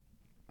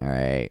All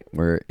right,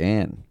 we're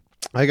in.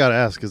 I gotta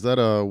ask, is that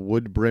a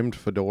wood-brimmed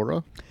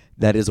fedora?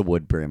 That is a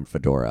wood-brimmed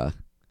fedora.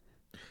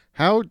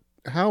 How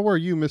are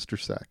you, Mr.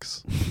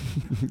 Sex?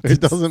 It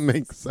doesn't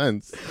make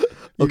sense.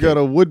 You Okay. got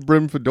a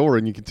wood-brimmed fedora,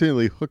 and you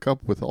continually hook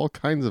up with all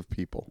kinds of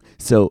people.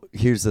 So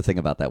here's the thing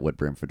about that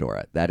wood-brimmed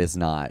fedora. That is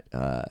not.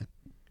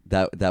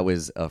 That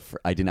was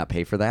I did not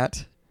pay for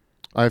that.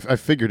 I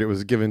figured it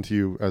was given to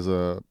you as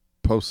a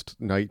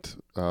post-night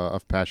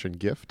of passion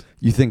gift.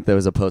 You think that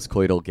was a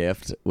post-coital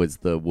gift? Was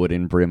the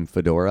wooden brim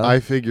fedora? I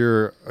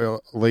figure,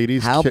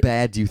 ladies. How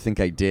bad do you think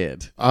I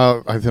did?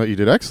 I thought you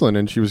did excellent,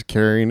 and she was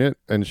carrying it,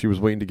 and she was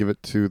waiting to give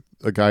it to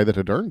a guy that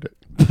had earned it.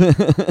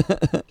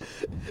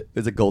 It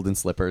was a golden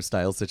slipper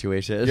style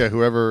situation. Yeah,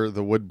 whoever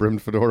the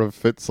wood-brimmed fedora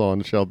fits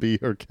on shall be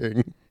her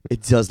king.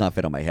 It does not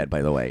fit on my head,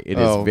 by the way. It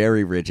is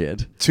very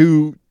rigid.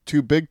 Too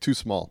big, too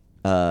small.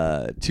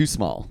 Too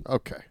small.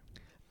 Okay.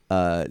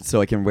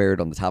 So I can wear it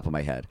on the top of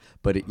my head.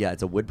 But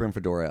it's a wood brim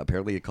fedora.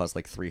 Apparently it costs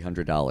like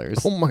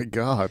 $300. Oh my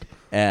God.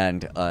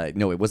 And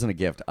no, it wasn't a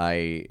gift.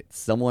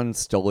 Someone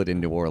stole it in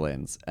New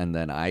Orleans, and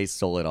then I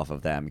stole it off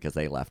of them because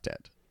they left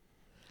it.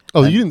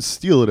 Oh, you didn't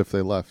steal it if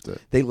they left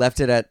it. They left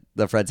it at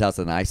the friend's house,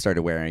 and I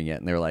started wearing it,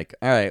 and they were like,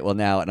 all right, well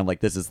now, and I'm like,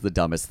 this is the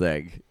dumbest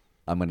thing.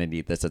 I'm going to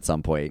need this at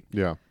some point.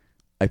 Yeah.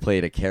 I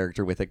played a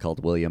character with it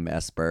called William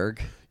S.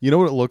 Berg. You know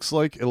what it looks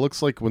like? It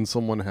looks like when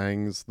someone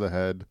hangs the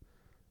head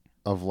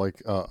of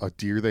like a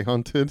deer they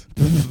hunted,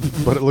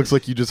 but it looks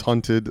like you just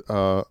hunted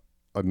a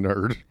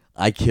nerd.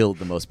 I killed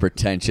the most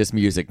pretentious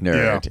music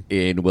nerd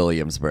in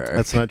Williamsburg.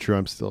 That's not true.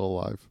 I'm still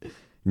alive.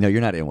 No, you're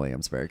not in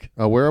Williamsburg.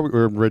 Where are we?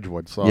 We're in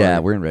Ridgewood. Sorry. Yeah,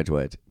 we're in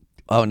Ridgewood.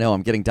 Oh no,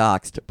 I'm getting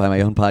doxxed by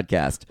my own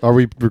podcast. Are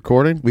we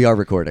recording? We are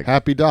recording.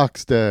 Happy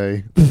Docs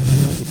Day.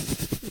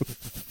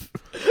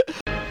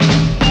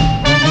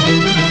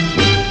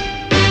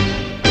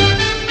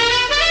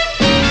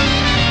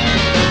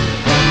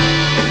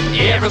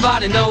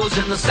 Everybody knows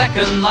in the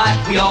second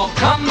life we all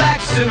come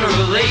back sooner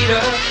or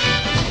later.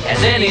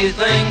 As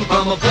anything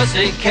from a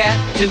pussy cat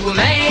to a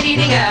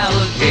man-eating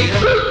alligator.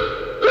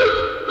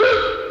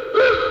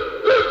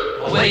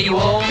 Well, you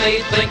all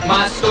may think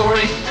my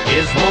story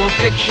is more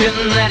fiction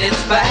than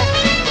it's fact.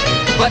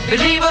 But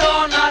believe it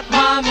or not,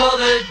 my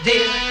mother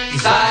did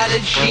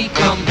decided she'd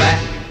come back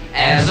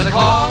as a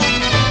car.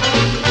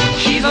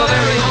 She's a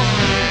very own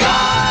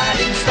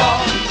guiding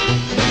star.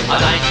 A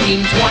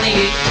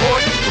 1928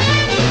 Ford.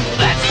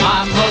 That's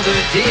my mother,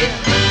 dear.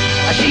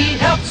 She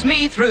helps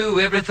me through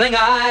everything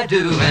I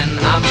do, and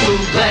I'm so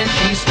glad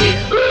she's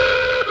here.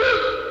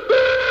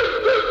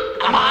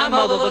 My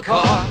mother the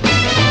car.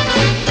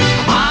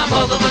 My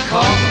mother the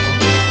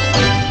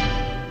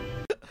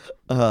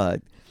car.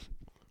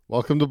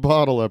 Welcome to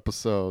Bottle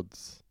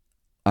Episodes.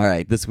 All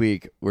right, this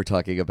week we're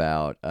talking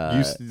about.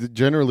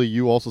 Generally,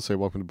 you also say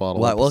welcome to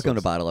Bottle Episodes. Welcome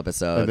to Bottle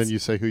Episodes. And then you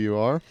say who you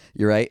are.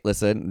 You're right.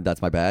 Listen,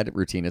 that's my bad.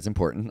 Routine is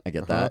important. I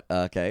get that.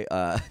 Okay.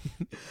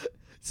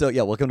 So,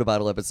 welcome to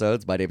Bottle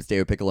Episodes. My name is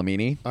David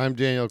Piccolomini. I'm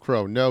Daniel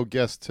Crow. No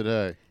guest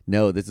today.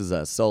 No, this is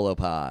a solo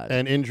pod.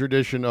 And in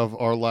tradition of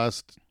our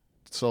last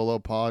solo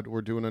pod,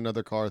 we're doing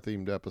another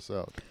car-themed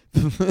episode.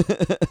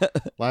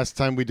 Last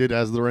time we did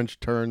As the Wrench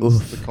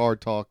Turns, the Car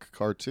Talk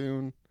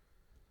cartoon.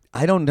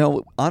 I don't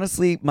know.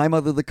 Honestly, My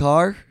Mother the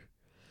Car,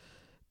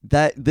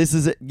 this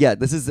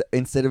is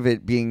instead of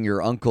it being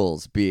your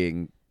uncles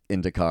being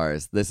into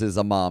cars, this is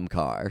a mom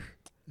car.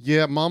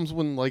 Yeah, moms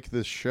wouldn't like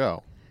this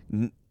show.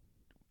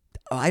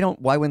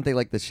 Why wouldn't they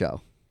like this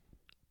show?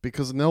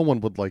 Because no one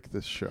would like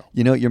this show.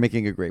 You know, you're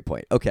making a great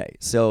point. Okay,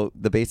 so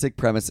the basic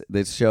premise,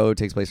 this show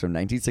takes place from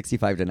 1965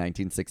 to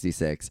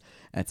 1966.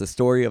 And it's a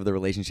story of the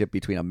relationship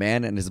between a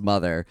man and his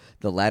mother,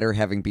 the latter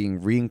having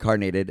been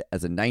reincarnated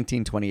as a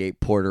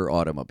 1928 Porter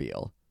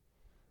automobile.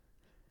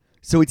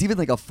 So it's even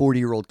like a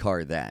 40-year-old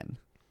car then.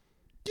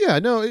 Yeah,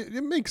 no,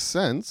 it makes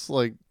sense.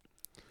 Like,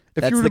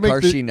 if That's you were the to make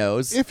car she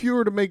knows. If you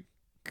were to make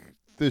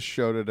this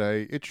show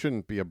today, it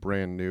shouldn't be a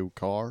brand new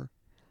car.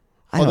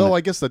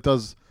 I guess that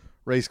does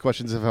raise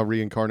questions of how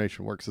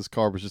reincarnation works. This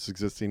car was just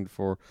existing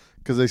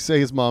because they say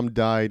his mom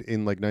died in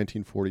like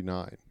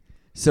 1949.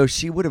 So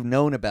she would have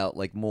known about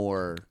like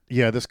more.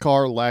 Yeah, this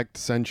car lacked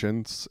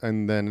sentience,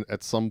 and then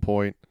at some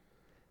point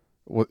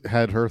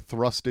had her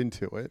thrust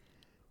into it.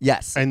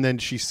 Yes. And then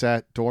she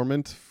sat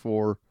dormant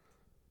for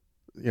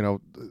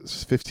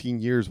 15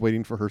 years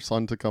waiting for her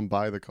son to come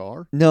buy the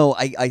car. No,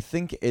 I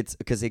think it's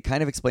because they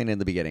kind of explained it in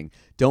the beginning.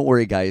 Don't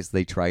worry, guys.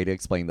 They try to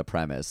explain the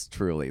premise.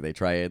 Truly, they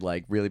try to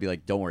like really be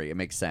like, don't worry, it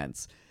makes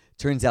sense.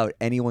 Turns out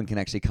anyone can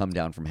actually come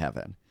down from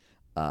heaven.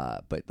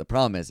 But the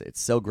problem is,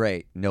 it's so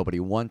great, nobody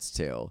wants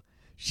to.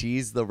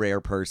 She's the rare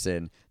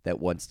person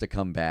that wants to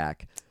come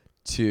back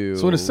to.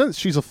 So in a sense,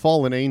 she's a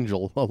fallen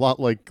angel, a lot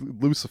like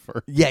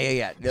Lucifer.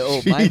 Yeah.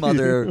 No, my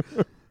mother,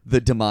 the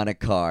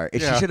demonic car. She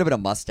should have been a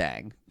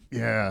Mustang.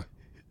 Yeah.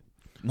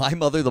 My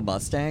mother, the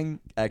Mustang,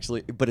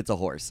 actually, but it's a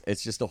horse.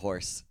 It's just a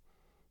horse.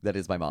 That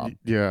is my mom.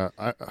 Yeah.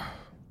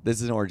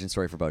 This is an origin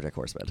story for BoJack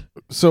Horseman.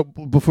 So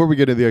before we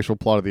get into the actual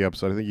plot of the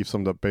episode, I think you've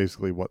summed up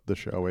basically what the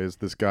show is.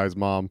 This guy's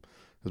mom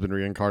has been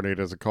reincarnated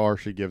as a car.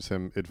 She gives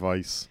him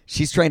advice.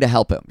 She's trying to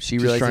help him.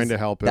 She's trying to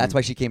help him. That's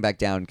why she came back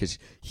down, because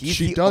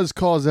she does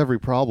cause every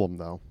problem,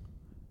 though.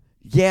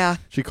 Yeah.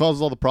 She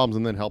causes all the problems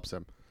and then helps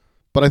him.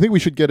 But I think we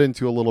should get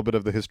into a little bit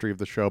of the history of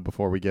the show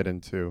before we get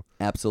into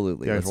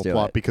Absolutely. the Let's actual do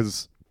plot, it.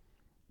 because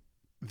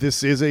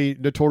this is a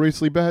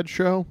notoriously bad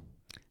show.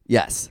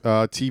 Yes.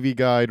 TV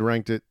Guide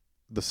ranked it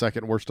the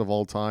second worst of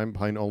all time,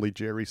 behind only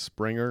Jerry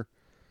Springer.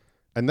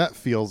 And that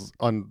feels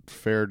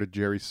unfair to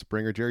Jerry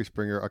Springer. Jerry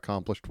Springer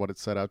accomplished what it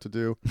set out to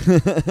do.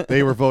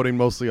 They were voting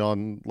mostly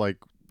on like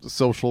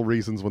social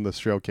reasons when this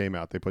show came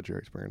out. They put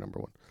Jerry Springer number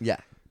 1. Yeah.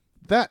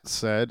 That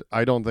said,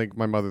 I don't think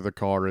My Mother the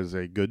Car is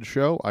a good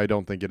show. I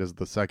don't think it is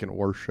the second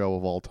worst show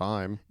of all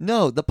time.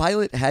 No, the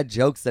pilot had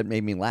jokes that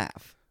made me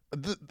laugh.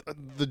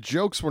 The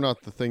jokes were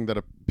not the thing that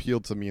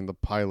appealed to me in the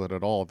pilot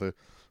at all. The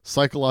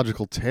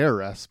psychological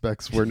terror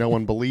aspects where no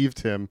one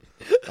believed him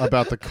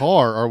about the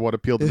car are what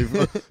appealed to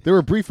me. There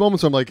were brief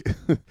moments where I'm like,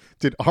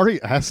 did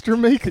Ari Aster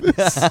make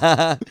this?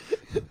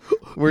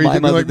 Where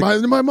he'd be like,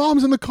 my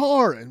mom's in the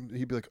car. And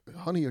he'd be like,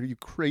 honey, are you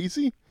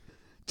crazy?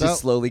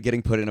 Just slowly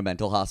getting put in a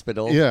mental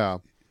hospital. Yeah.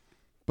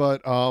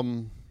 But,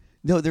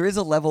 no, there is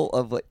a level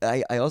of, like,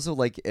 I also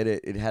like it.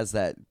 It has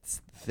that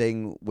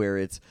thing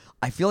where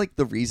I feel like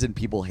the reason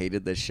people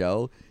hated this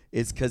show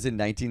is because in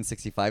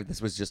 1965,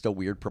 this was just a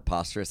weird,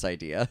 preposterous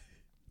idea.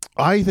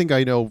 I think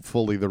I know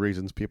fully the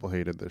reasons people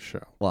hated this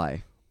show.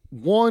 Why?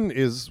 One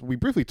is, we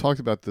briefly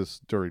talked about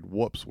this during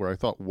Whoops, where I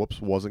thought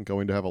Whoops wasn't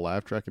going to have a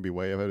laugh track and be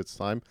way ahead of its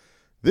time.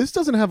 This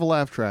doesn't have a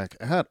laugh track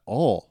at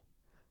all.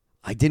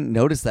 I didn't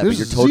notice that, There's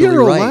but you're totally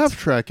zero right. laugh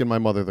track in My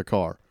Mother the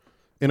Car.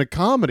 In a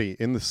comedy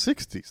in the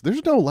 60s,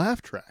 there's no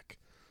laugh track.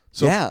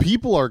 So Yeah.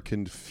 people are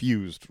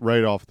confused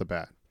right off the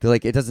bat. They're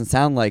like, it doesn't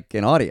sound like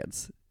an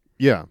audience.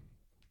 Yeah.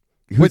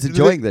 Who's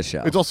enjoying this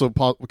show? It's also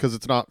because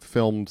it's not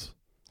filmed.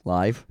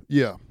 Live?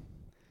 Yeah.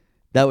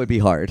 That would be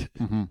hard.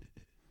 Mm-hmm.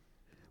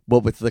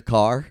 But with the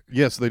car?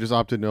 Yes, they just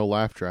opted no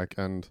laugh track,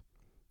 and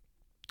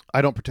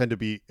I don't pretend to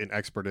be an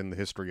expert in the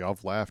history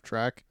of laugh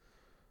track,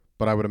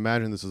 but I would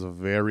imagine this is a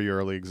very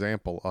early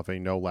example of a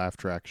no laugh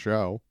track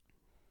show,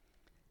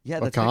 Yeah,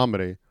 a that's right.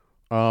 comedy.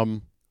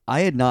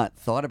 I had not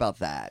thought about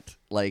that.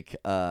 Like,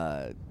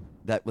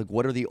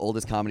 what are the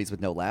oldest comedies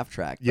with no laugh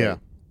track? But, Yeah.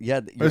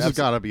 yeah. This has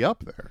got to be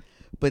up there.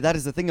 But that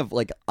is the thing of,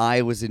 like,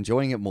 I was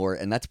enjoying it more,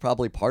 and that's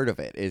probably part of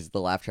it, is the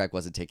laugh track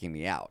wasn't taking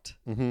me out.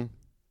 Mm-hmm.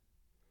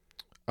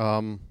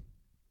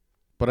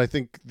 But I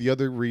think the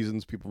other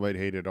reasons people might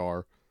hate it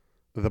are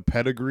the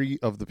pedigree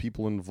of the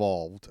people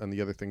involved and the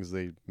other things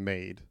they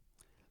made.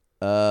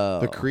 Oh.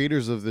 The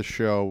creators of this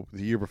show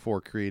the year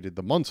before created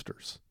The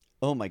Munsters.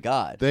 Oh, my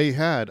God. They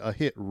had a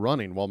hit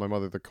running while My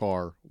Mother the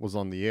Car was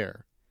on the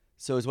air.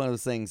 So it's one of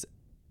those things,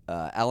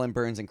 Alan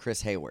Burns and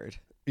Chris Hayward.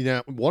 You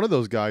know, one of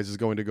those guys is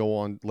going to go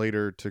on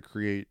later to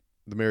create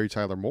the Mary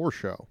Tyler Moore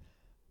Show.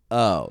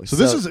 Oh. So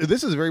this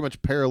is very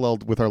much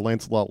paralleled with our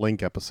Lancelot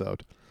Link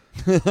episode.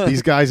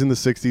 These guys in the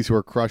 60s who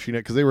are crushing it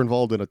because they were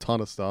involved in a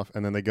ton of stuff,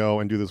 and then they go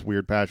and do this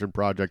weird passion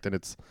project, and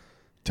it's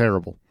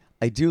terrible.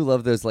 I do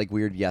love those, like,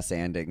 weird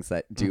yes-andings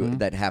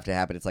that have to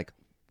happen. It's like,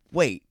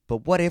 wait,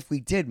 but what if we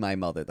did My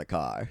Mother the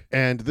Car?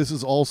 And this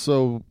is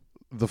also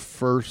the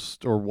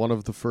first or one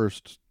of the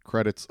first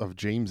credits of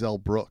James L.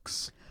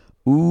 Brooks.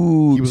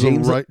 Ooh, He was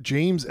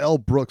James L.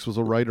 Brooks was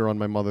a writer on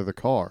My Mother the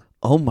Car.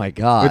 Oh my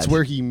God! It's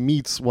where he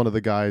meets one of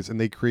the guys, and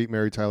they create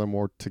Mary Tyler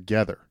Moore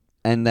together.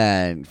 And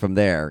then from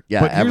there,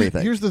 yeah, But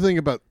everything. Here's the thing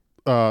about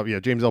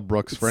James L.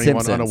 Brooks. For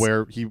anyone Simpsons.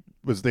 unaware, he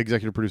was the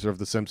executive producer of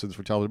The Simpsons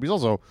for television. But he's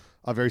also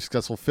a very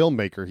successful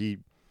filmmaker. He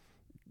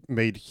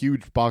made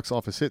huge box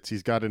office hits.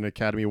 He's got an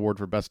Academy Award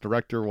for Best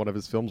Director. One of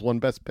his films won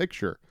Best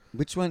Picture.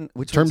 Which one?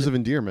 Which Terms one's of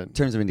Endearment.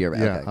 Terms of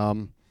Endearment.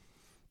 Yeah.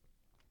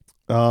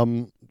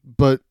 Okay.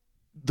 But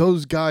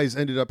those guys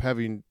ended up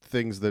having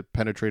things that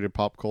penetrated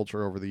pop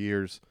culture over the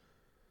years.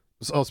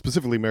 So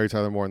specifically Mary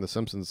Tyler Moore and The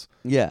Simpsons,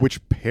 Yeah.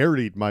 which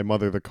parodied My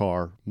Mother the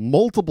Car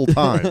multiple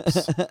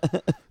times.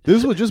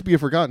 This would just be a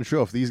forgotten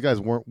show if these guys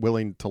weren't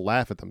willing to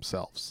laugh at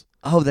themselves.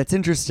 Oh, that's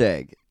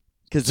interesting.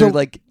 Because So, they're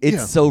like, it's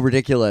yeah. so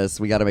ridiculous.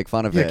 We got to make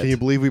fun of Yeah, it. can you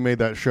believe we made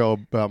that show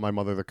about My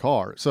Mother the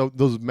Car? So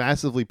those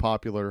massively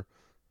popular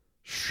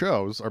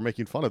shows are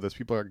making fun of this.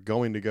 People are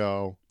going to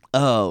go,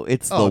 Oh,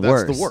 it's oh, the that's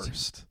worst. the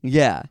worst.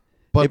 Yeah.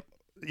 But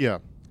yeah,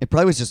 It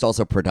probably was just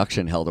also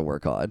production hell to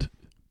work on.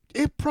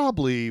 it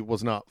probably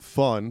was not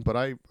fun, but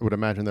I would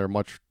imagine there are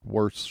much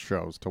worse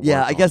shows to work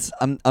Yeah, on. I guess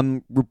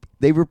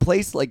they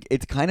replaced, like,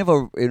 it's kind of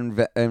a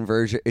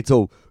inversion. It's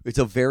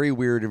a very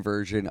weird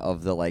inversion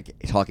of the, like,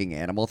 talking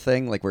animal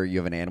thing, like where you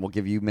have an animal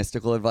give you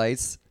mystical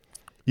advice.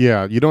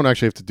 Yeah, you don't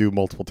actually have to do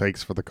multiple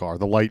takes for the car.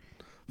 The light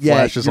Yeah,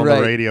 flashes you're on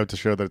right. the radio to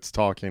show that it's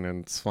talking,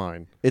 and it's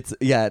fine.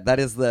 That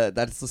is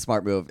the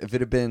smart move. If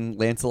it had been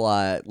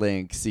Lancelot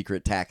Link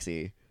Secret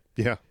Taxi,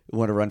 Yeah. it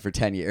would have run for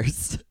 10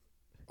 years.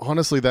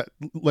 Honestly, that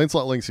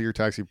Lancelot Link's Secret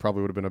Taxi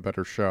probably would have been a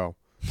better show.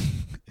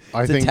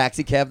 I It's think. a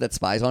taxi cab that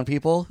spies on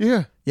people.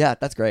 Yeah. Yeah,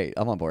 that's great.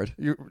 I'm on board.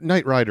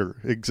 Knight Rider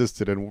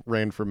existed and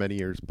ran for many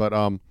years, but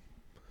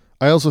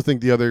I also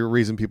think the other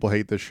reason people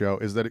hate this show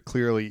is that it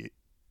clearly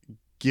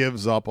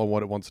gives up on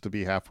what it wants to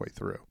be halfway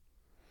through.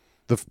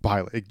 The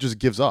pilot, it just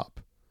gives up.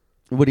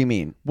 What do you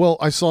mean? Well,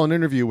 I saw an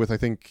interview with, I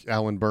think,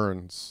 Alan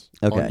Burns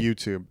on Okay.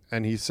 YouTube,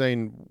 and he's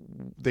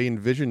saying they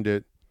envisioned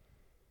it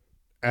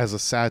as a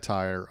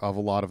satire of a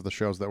lot of the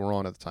shows that were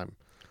on at the time,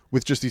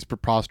 with just these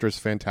preposterous,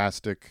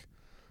 fantastic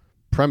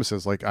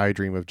premises like I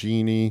Dream of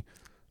Jeannie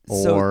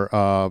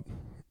or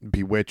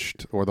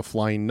Bewitched or The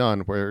Flying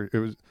Nun, where it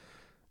was...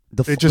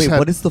 Wait,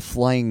 what is the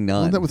Flying Nun?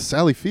 Wasn't that with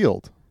Sally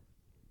Field?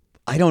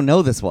 I don't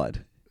know this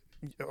one.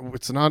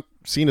 It's not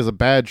seen as a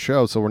bad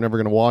show, so we're never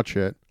going to watch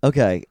it.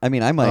 Okay. I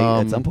mean, I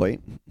might at some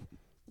point.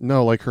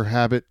 No, like her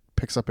habit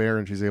picks up air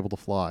and she's able to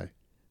fly.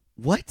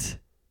 What?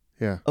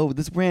 Yeah. Oh,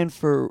 this ran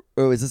for...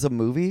 Oh, is this a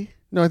movie?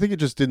 No, I think it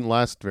just didn't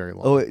last very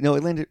long. Oh, no,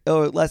 it landed...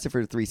 Oh, it lasted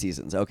for 3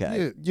 seasons.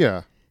 Okay.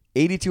 Yeah.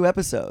 82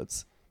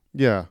 episodes.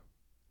 Yeah.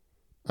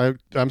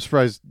 I'm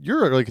surprised.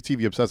 You're like a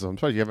TV obsessive. I'm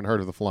surprised you haven't heard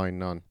of The Flying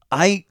Nun.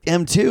 I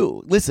am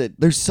too. Listen,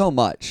 there's so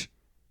much.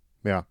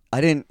 Yeah.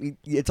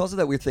 It's also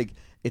that weird thing.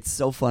 It's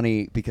so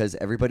funny because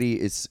everybody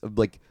is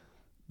like,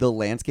 the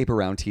landscape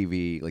around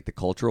TV, like the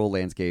cultural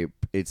landscape,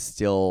 it's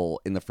still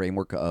in the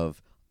framework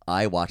of,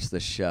 I watch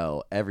this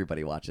show.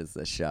 Everybody watches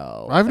this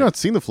show. I've not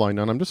seen The Flying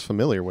Nun. I'm just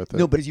familiar with it.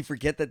 No, but as you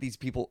forget that these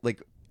people,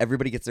 like,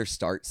 everybody gets their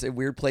starts in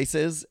weird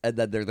places, and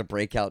then they're the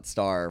breakout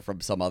star from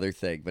some other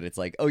thing. But it's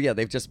like, oh yeah,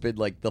 they've just been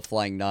like the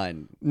Flying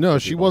Nun. No,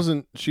 she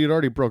wasn't. She had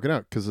already broken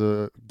out because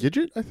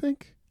Gidget, I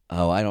think.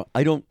 Oh, I don't.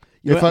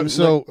 You know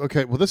what,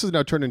 Okay, well, this has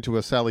now turned into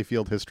a Sally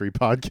Field history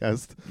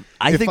podcast.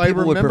 I think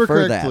people would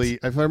prefer that.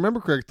 If I remember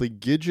correctly,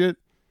 Gidget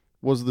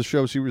was the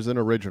show she was in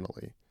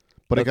originally,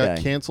 but it got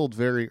Okay. canceled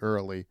very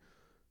early.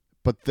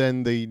 But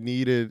then they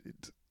needed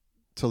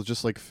to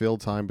just like fill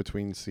time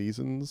between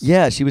seasons.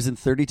 Yeah, she was in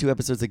 32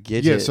 episodes of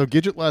Gidget. Yeah, so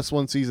Gidget lasts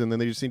one season, then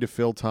they just need to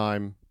fill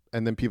time,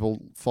 and then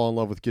people fall in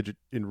love with Gidget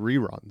in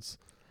reruns.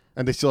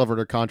 And they still have her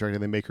under contract,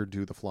 and they make her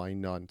do The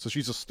Flying Nun. So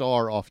she's a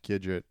star off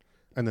Gidget,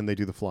 and then they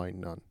do The Flying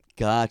Nun.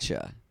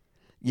 Gotcha.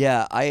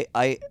 Yeah,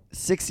 I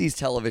 60s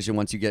television,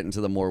 once you get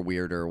into the more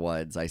weirder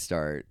ones, I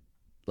start,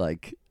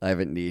 like, I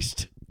haven't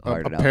niched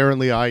hard enough.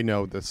 Apparently I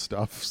know this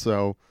stuff,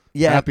 so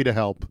Yeah. happy to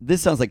help.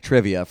 This sounds like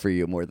trivia for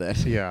you more than...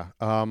 Yeah.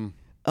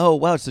 Oh,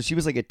 wow, so she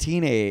was like a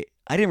teenage...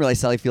 I didn't realize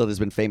Sally Field has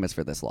been famous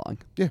for this long.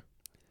 Yeah.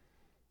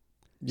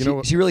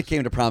 She really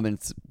came to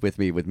prominence with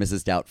me with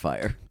Mrs.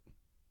 Doubtfire.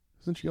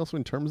 Isn't she also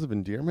in Terms of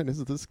Endearment?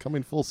 Isn't this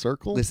coming full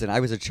circle? Listen, I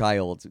was a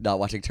child not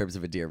watching Terms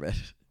of Endearment.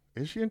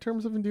 Is she in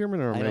Terms of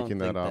Endearment, or am I making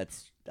that up?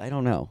 I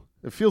don't know.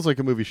 It feels like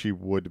a movie she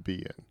would be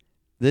in.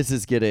 This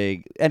is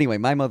getting... Anyway,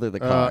 My Mother the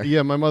Car.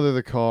 Yeah, My Mother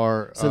the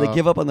Car. So they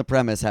give up on the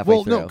premise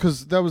halfway through. Well, no,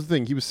 because that was the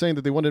thing. He was saying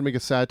that they wanted to make a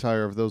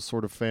satire of those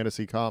sort of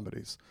fantasy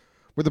comedies,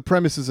 where the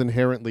premise is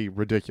inherently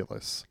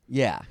ridiculous.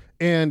 Yeah.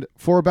 And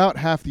for about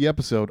half the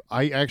episode,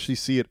 I actually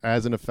see it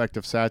as an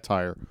effective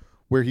satire,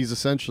 where he's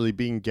essentially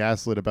being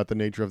gaslit about the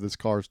nature of this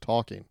car's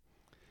talking.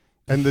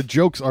 And the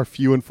jokes are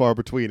few and far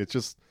between. It's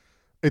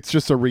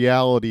just a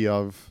reality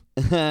of,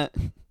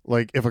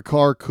 like, if a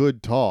car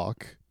could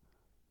talk,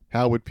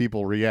 how would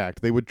people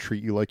react? They would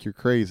treat you like you're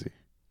crazy.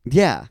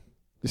 Yeah.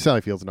 Sally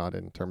Field's not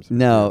in Terms of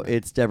No, Endearment.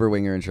 it's Deborah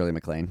Winger and Shirley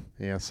MacLaine.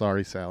 Yeah,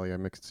 sorry, Sally. I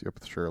mixed you up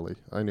with Shirley.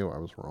 I knew I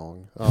was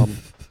wrong.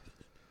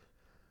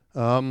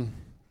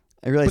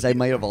 I realized I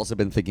might have also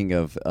been thinking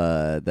of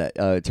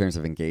that Terms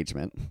of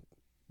Engagement.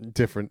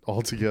 Different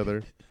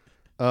altogether.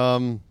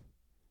 But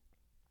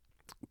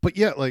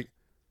yeah, like,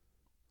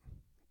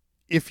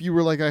 if you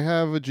were like, I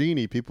have a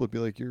genie, people would be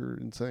like, you're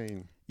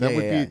insane.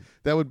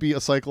 That would be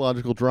a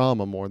psychological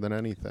drama more than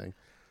anything.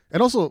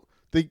 And also,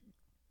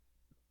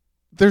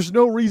 there's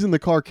no reason the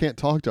car can't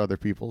talk to other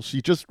people.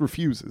 She just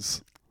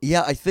refuses.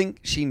 Yeah, I think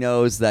she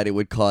knows that it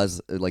would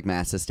cause like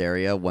mass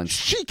hysteria once.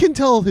 She can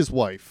tell his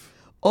wife.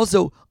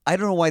 Also, I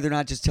don't know why they're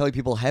not just telling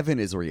people heaven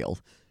is real.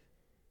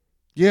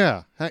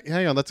 Yeah,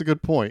 hang on, that's a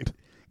good point.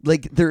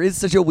 Like, there is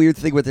such a weird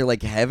thing where they're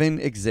like, heaven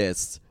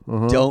exists.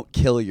 Don't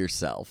kill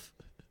yourself.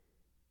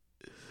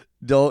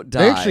 Don't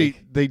die. Actually,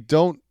 they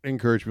don't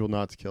encourage people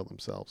not to kill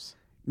themselves.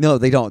 No,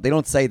 they don't. They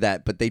don't say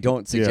that, but they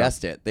don't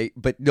suggest it.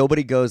 But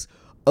nobody goes,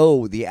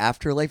 oh, the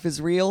afterlife is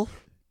real?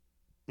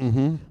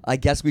 Mm-hmm. I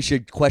guess we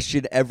should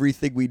question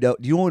everything we know.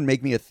 Do you want to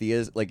make me a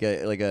theist, like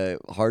a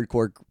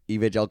hardcore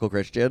evangelical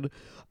Christian?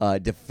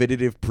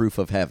 Definitive proof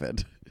of heaven.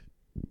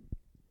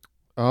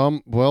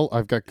 Well,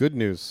 I've got good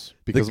news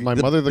because my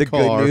mother the good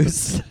car.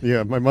 news.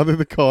 Yeah, my mother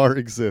the car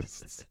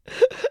exists.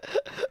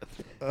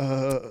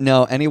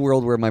 No, any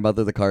world where my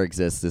mother the car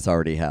exists is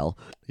already hell.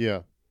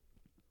 Yeah.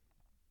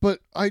 But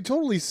I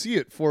totally see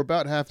it for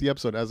about half the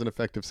episode as an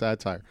effective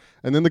satire.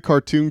 And then the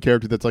cartoon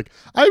character that's like,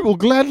 I will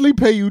gladly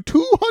pay you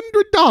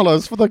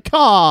 $200 for the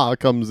car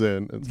comes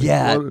in. It's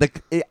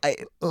like, Yeah,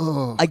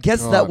 what? I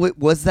guess God.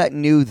 was that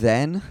new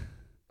then?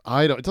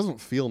 It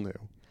doesn't feel new.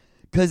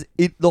 Because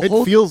it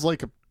feels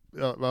like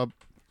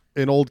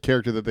an old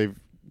character that they've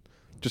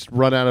just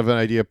run out of an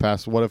idea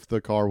past. What if the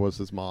car was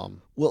his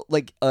mom? Well,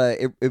 like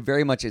it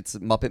very much it's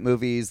Muppet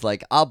movies.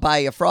 Like, I'll buy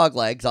your frog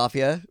legs off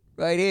you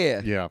right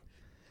here. Yeah.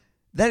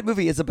 That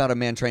movie is about a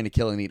man trying to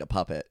kill and eat a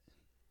puppet.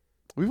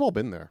 We've all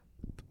been there.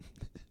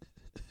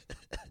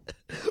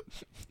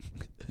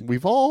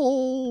 We've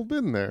all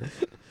been there.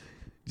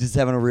 Just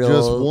having a real,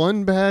 Just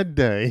one bad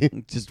day.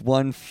 just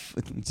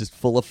just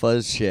full of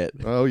fuzz shit.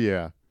 Oh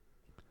yeah.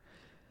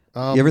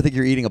 You ever think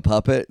you're eating a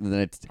puppet and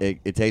then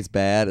it tastes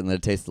bad and then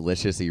it tastes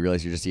delicious, so you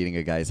realize you're just eating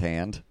a guy's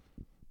hand?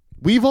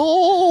 We've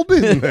all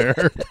been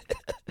there.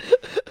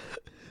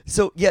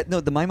 So yeah,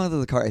 no, the My Mother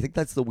the Car. I think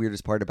that's the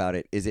weirdest part about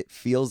it is it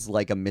feels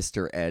like a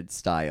Mr. Ed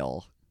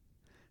style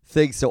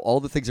thing. So all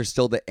the things are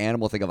still the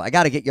animal thing of I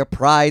got to get your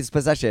prized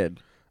possession.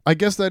 I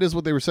guess that is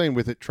what they were saying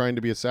with it trying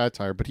to be a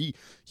satire, but he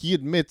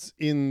admits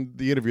in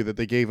the interview that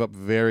they gave up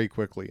very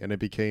quickly and it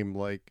became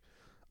like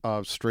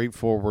a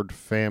straightforward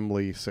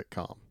family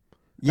sitcom.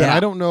 Yeah, And I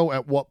don't know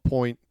at what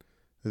point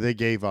they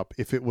gave up.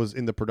 If it was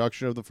in the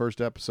production of the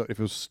first episode, if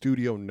it was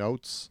studio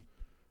notes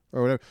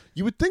or whatever.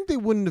 You would think they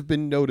wouldn't have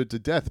been noted to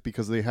death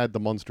because they had the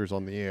Munsters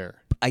on the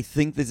air. I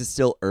think this is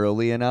still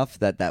early enough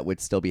that would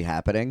still be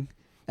happening.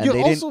 And Yeah,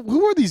 they also,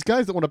 who are these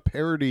guys that want to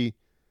parody?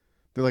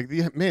 They're like,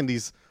 yeah, man,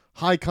 these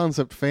high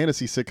concept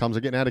fantasy sitcoms are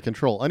getting out of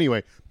control.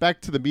 Anyway,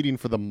 back to the meeting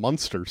for the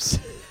Munsters.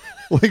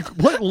 Like,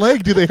 what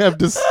leg do they have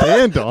to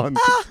stand on?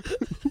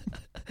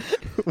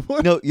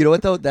 What? No, you know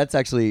what though? That's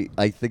actually,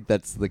 I think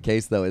that's the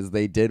case though. Is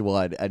they did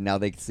one, and now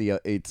they see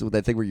it's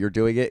that thing where you're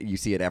doing it, you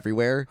see it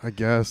everywhere, I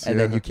guess, and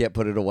yeah. then you can't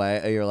put it away,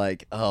 and you're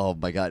like, oh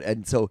my god.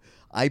 And so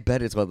I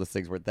bet it's one of those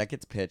things where that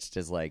gets pitched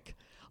as like,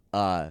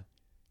 kind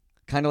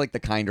of like the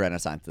kind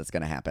Renaissance that's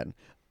going to happen.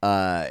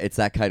 It's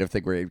that kind of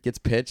thing where it gets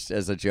pitched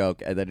as a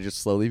joke, and then it just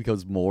slowly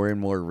becomes more and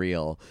more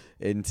real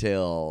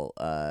until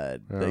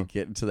they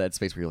get into that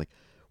space where you're like,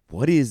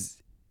 what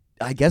is?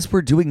 I guess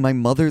we're doing My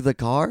Mother the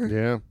Car.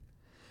 Yeah.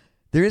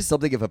 There is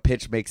something if a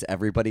pitch makes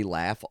everybody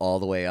laugh all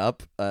the way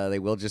up, they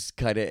will just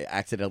kind of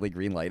accidentally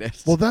greenlight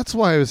it. Well, that's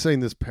why I was saying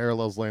this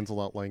parallels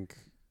Lancelot Link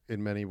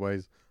in many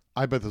ways.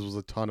 I bet this was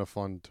a ton of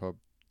fun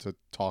to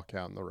talk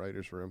out in the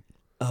writer's room.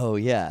 Oh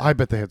yeah. I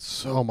bet they had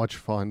so much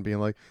fun being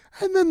like,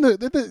 and then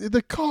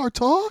the car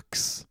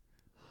talks.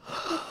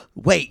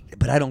 Wait,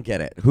 but I don't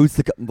get it. Who's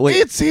the wait?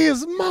 It's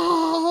his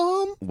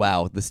mom.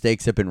 Wow, the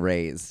stakes have been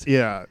raised.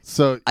 Yeah.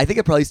 So I think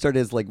it probably started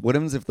as like, what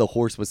happens if the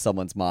horse was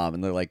someone's mom,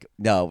 and they're like,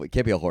 no, it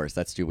can't be a horse.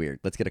 That's too weird.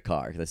 Let's get a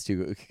car. That's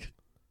too.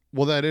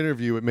 well, that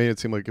interview, it made it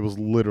seem like it was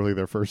literally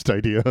their first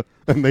idea,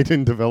 and they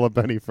didn't develop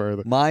any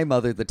further. My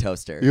Mother the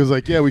Toaster. He was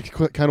like, yeah, we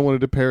kind of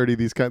wanted to parody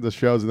these kinds of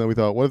shows, and then we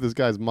thought, what if this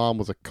guy's mom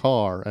was a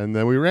car? And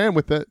then we ran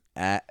with it.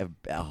 I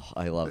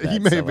love that. He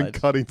may so have been much.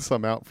 cutting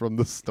some out from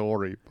the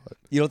story, but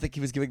You don't think he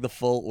was giving the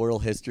full oral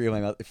history of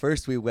My Mother?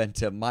 First, we went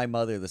to My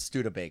Mother the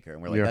Studebaker,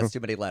 and we're like, Yeah. that's too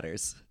many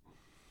letters.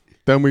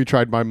 then we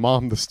tried My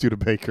Mom the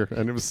Studebaker,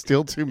 and it was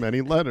still too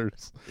many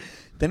letters.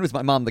 Then it was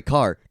My Mom the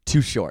Car,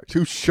 too short.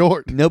 Too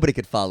short. Nobody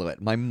could follow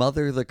it. My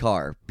Mother the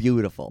Car,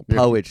 beautiful Yeah.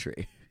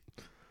 poetry.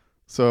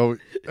 So,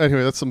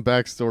 anyway, that's some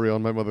backstory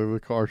on My Mother the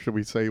Car. Should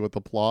we say what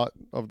the plot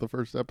of the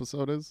first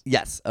episode is?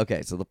 Yes.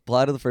 Okay. So the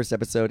plot of the first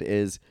episode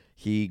is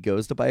he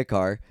goes to buy a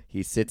car.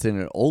 He sits in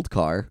an old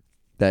car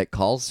that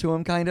calls to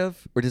him, kind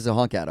of, or does it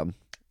honk at him?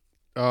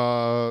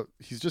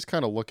 He's just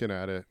kind of looking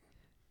at it.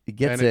 He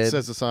gets and in. it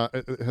says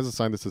it has a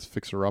sign that says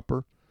 "Fixer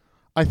Upper."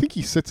 I think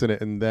he sits in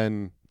it, and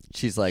then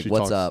She's like, she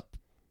 "What's talks. up?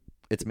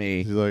 It's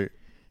me. he's like,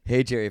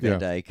 Hey, Jerry Van Yeah.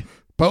 Dyke."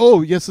 "But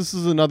oh yes, this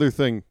is another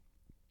thing.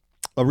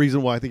 A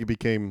reason why I think it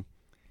became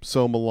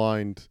so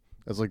maligned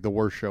as like the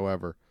worst show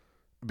ever,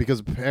 because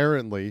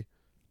apparently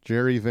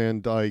Jerry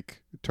Van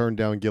Dyke turned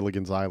down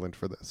Gilligan's Island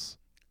for this.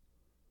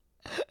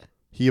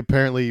 He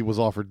apparently was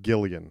offered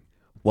Gilligan,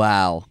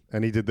 Wow.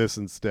 and he did this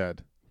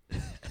instead."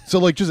 So,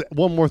 like, just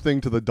one more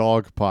thing to the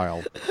dog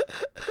pile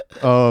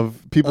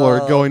of people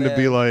are Oh, going to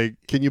be man. like,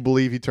 can you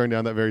believe he turned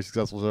down that very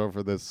successful show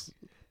for this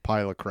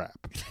pile of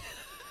crap?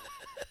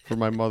 For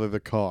My Mother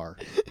the Car.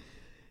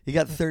 He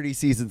got 30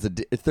 seasons,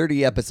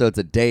 30 episodes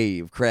of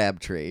Dave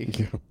Crabtree.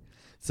 Yeah.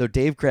 So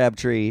Dave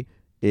Crabtree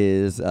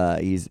is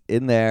he's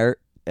in there,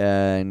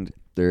 and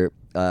the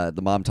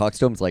mom talks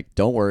to him. It's like,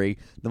 don't worry.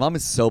 The mom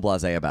is so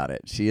blasé about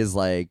it. She is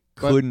like,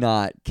 could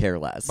not care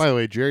less. By the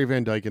way, Jerry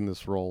Van Dyke in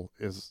this role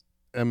is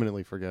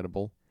eminently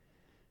forgettable.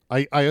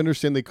 I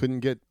understand they couldn't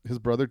get his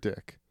brother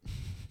Dick.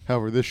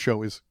 However, this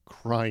show is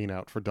crying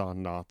out for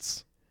Don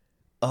Knotts.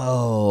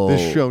 Oh,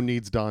 This show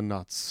needs Don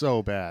Knotts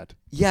so bad.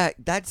 Yeah,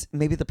 that's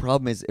maybe the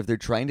problem is if they're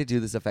trying to do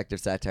this effective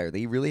satire,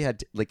 they really had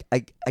to, like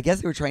I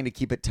guess they were trying to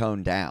keep it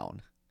toned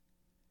down.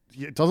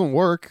 It doesn't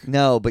work.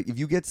 No, but if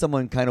you get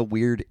someone kind of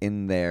weird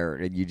in there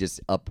and you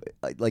just up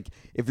like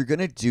if you're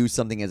gonna do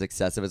something as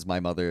excessive as My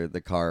Mother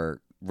the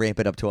Car, ramp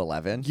it up to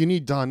 11. You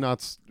need Don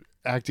Knotts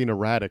acting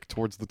erratic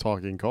towards the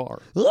talking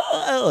car.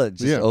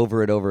 Just Yeah.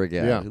 over and over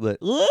again. Yeah. Like,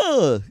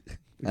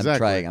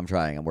 Exactly. I'm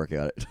trying. I'm working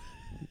on it.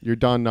 Your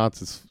Don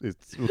Knotts is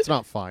it's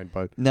not fine,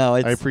 but No,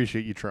 it's I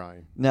appreciate you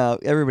trying. no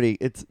everybody.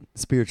 It's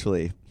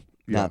spiritually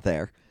not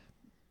there.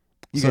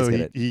 You guys So get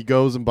it. he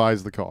goes and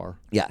buys the car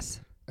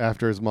Yes.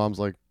 after his mom's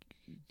like,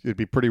 it'd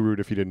be pretty rude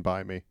if you didn't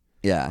buy me.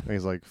 Yeah. And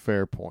he's like,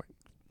 fair point.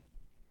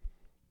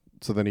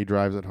 So then he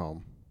drives it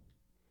home.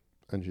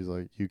 And she's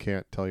like, you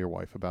can't tell your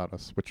wife about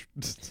us, which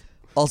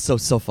Also,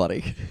 so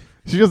funny.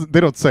 they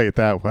don't say it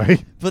that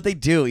way. But they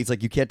do. He's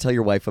like, you can't tell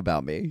your wife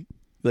about me.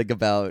 like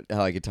about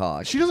how I could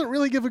talk. She doesn't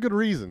really give a good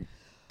reason.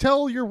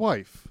 Tell your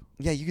wife.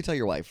 Yeah, you can tell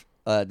your wife.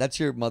 That's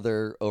your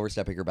mother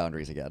overstepping her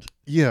boundaries again.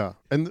 Yeah,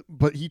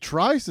 but he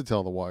tries to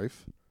tell the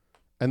wife,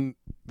 and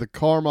the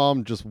car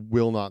mom just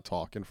will not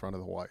talk in front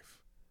of the wife.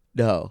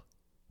 No.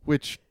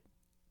 Which,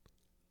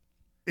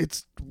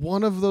 it's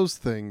one of those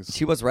things.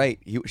 She was right.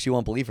 She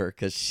won't believe her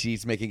because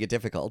she's making it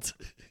difficult.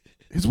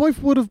 His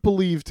wife would have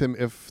believed him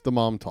if the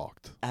mom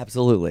talked.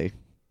 Absolutely.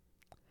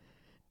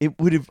 It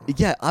would have,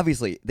 yeah,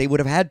 obviously. They would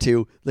have had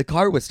to. The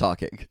car was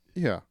talking.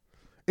 Yeah.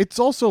 It's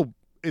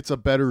a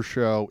better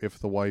show if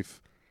the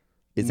wife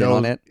Is in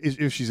on it?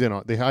 If she's in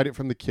on it. They hide it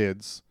from the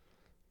kids.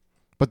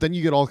 But then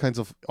you get all kinds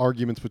of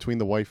arguments between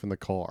the wife and the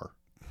car.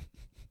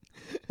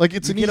 Like,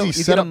 it's an easy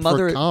setup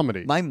for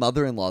comedy. My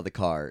mother-in-law, the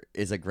car,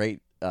 is a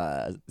great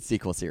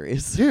sequel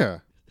series. Yeah.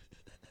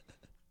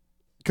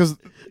 Because,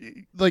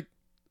 like,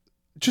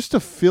 just to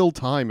fill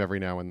time every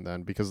now and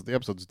then, because the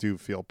episodes do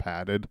feel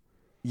padded.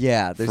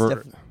 Yeah,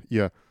 there's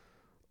yeah.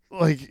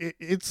 Like,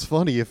 it's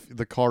funny if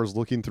the car is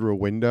looking through a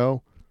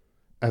window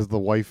as the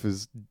wife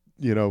is,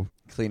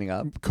 cleaning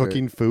up,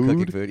 cooking food. Yeah,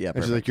 and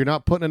perfect. she's like, "You're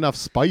not putting enough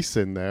spice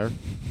in there."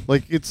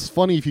 Like, it's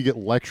funny if you get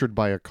lectured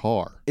by a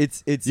car.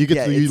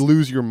 You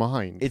lose your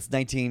mind. It's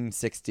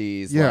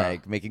 1960s, Yeah.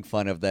 like making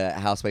fun of the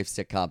housewife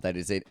sitcom that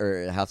is it,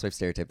 or housewife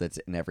stereotype that's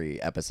in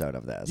every episode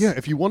of this. Yeah,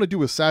 if you want to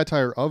do a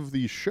satire of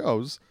these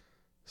shows,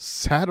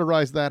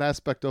 satirize that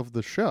aspect of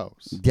the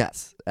shows.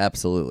 Yes,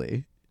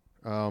 absolutely.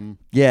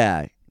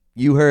 Yeah,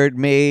 you heard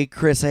me,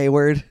 Chris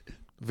Hayward.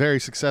 Very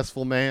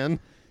successful man.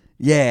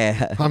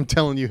 Yeah. I'm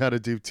telling you how to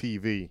do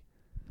TV.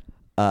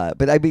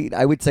 But I mean,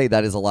 I would say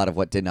that is a lot of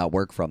what did not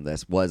work from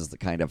this was the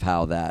kind of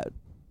how that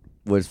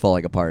was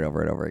falling apart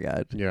over and over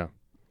again. Yeah.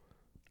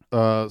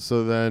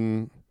 So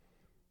then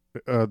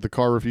the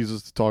car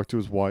refuses to talk to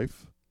his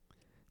wife.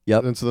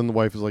 Yep. And so then the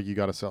wife is like, "You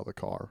got to sell the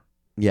car."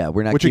 Yeah,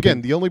 we're not. Which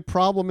again, the only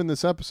problem in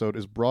this episode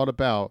is brought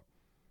about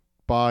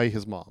by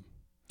his mom.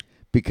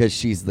 Because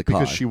she's the car.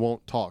 Because she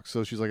won't talk.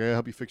 So she's like, "I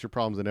help you fix your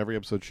problems." And every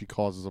episode she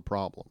causes a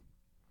problem.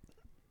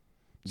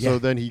 Yeah. So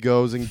then he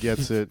goes and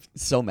gets it.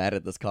 So mad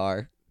at this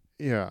car.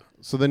 Yeah.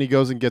 So then he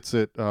goes and gets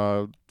it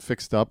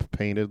fixed up,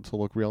 painted to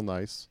look real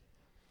nice.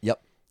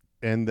 Yep.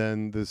 And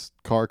then this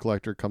car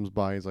collector comes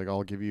by. He's like,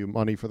 "I'll give you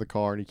money for the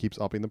car." And he keeps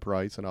upping the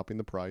price and upping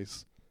the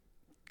price.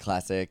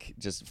 Classic.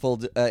 Just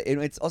full.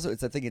 It's also,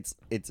 it's, I think it's,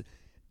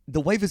 the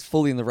wife is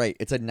fully in the right.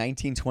 It's a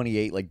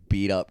 1928, like,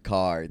 beat up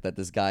car that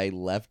this guy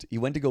left. He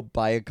went to go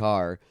buy a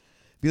car.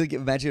 Be like,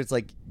 imagine it's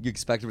like you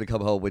expect him to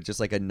come home with just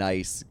like a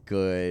nice,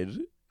 good,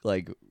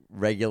 like,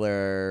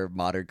 regular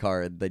modern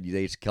car, and then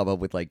they just come up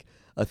with like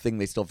a thing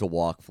they still have to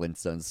walk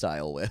Flintstone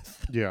style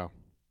with. Yeah.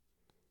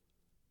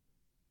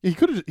 He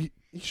could have. He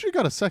should have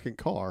got a second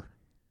car.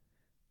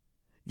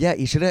 Yeah,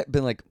 he should have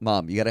been like,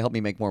 "Mom, you got to help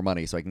me make more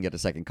money so I can get a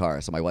second car,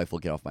 so my wife will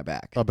get off my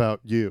back." About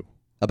you.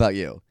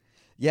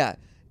 Yeah,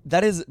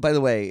 that is. By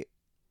the way,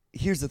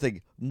 here's the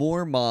thing: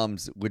 more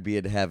moms would be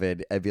in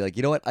heaven and be like,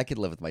 "You know what? I could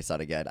live with my son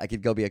again. I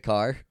could go be a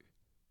car."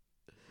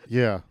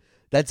 Yeah.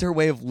 That's her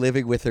way of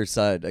living with her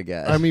son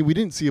again. I mean, we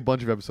didn't see a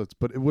bunch of episodes,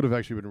 but it would have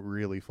actually been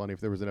really funny if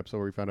there was an episode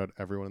where we found out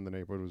everyone in the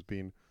neighborhood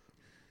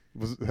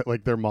was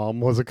like their mom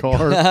was a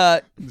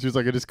car. She was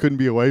like, "I just couldn't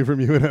be away from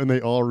you," and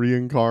they all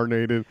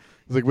reincarnated.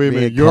 It's like, wait a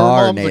minute, your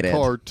mom's a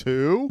car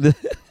too?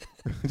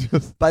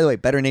 By the way,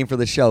 better name for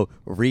the show: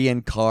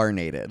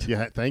 Reincarnated.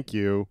 Yeah, thank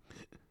you.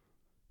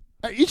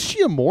 Is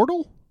she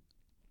immortal?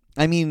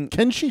 I mean,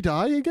 can she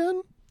die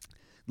again?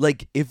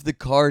 Like, if the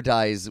car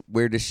dies,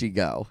 where does she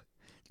go?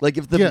 Like,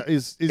 if the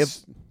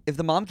if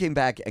the mom came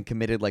back and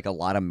committed like a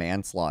lot of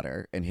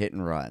manslaughter and hit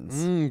and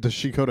runs, does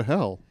she go to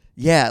hell?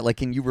 Yeah, like,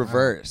 can you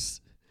reverse?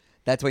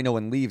 That's why no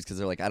one leaves, because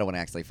they're like, I don't want to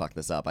actually fuck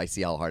this up. I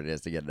see how hard it is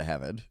to get into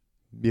heaven.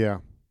 Yeah.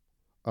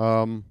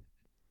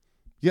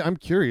 Yeah, I'm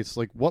curious.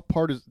 Like, what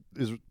part is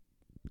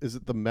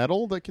it the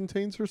metal that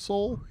contains her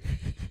soul?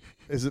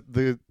 Is it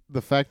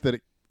the fact that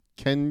it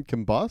can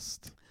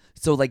combust?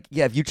 So, like,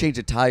 yeah, if you change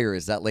a tire,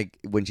 is that like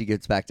when she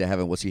gets back to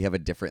heaven, will she have a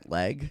different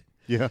leg?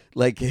 Yeah.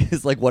 Like,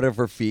 is like one of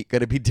her feet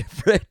going to be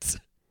different?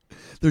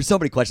 There's so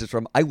many questions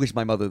from. I wish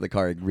my mother, the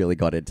car, had really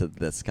got into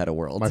this kind of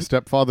world. My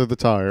stepfather, the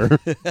tire.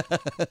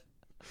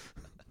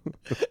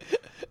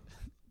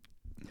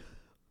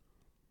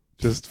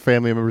 Just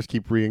family members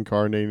keep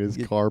reincarnating his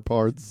car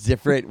parts.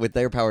 Different with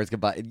their powers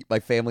combined. My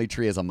family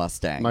tree is a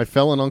Mustang. My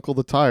felon uncle,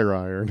 the tire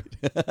iron.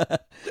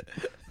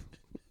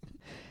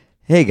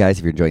 Hey guys,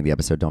 if you're enjoying the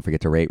episode, don't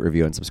forget to rate,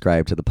 review, and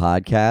subscribe to the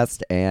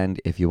podcast.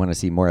 And if you want to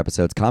see more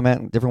episodes,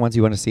 comment different ones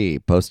you want to see.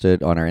 Post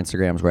it on our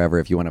Instagrams, wherever.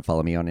 If you want to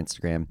follow me on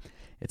Instagram,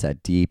 it's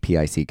at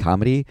DPIC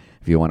Comedy.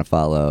 If you want to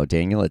follow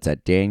Daniel, it's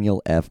at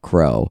Daniel F.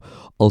 Crow.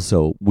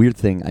 Also, weird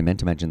thing, I meant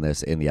to mention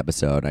this in the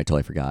episode, and I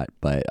totally forgot,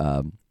 but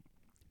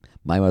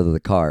My Mother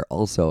the Car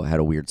also had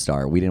a weird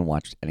star. We didn't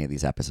watch any of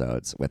these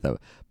episodes with her,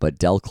 but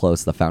Del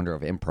Close, the founder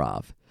of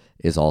Improv,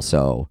 is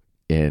also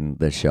in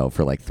the show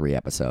for like 3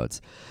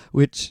 episodes,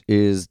 which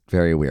is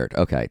very weird.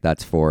 Okay,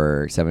 that's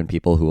for 7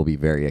 people who will be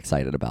very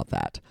excited about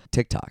that.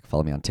 TikTok.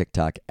 Follow me on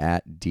TikTok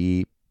at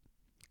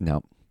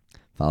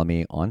Follow follow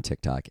me on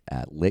TikTok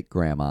at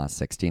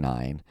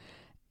litgrandma69.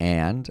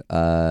 And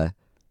I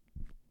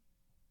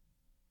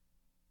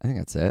think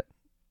that's it.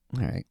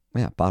 All right.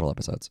 Yeah, bottle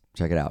episodes.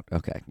 Check it out.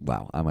 Okay.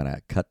 Wow. I'm going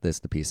to cut this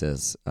to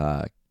pieces.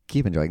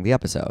 Keep enjoying the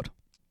episode.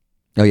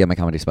 Oh, yeah, my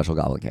comedy special,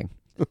 Goblin King.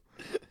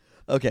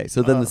 Okay,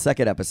 so then the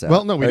second episode.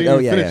 Well, no, we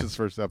didn't even finish this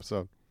first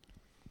episode.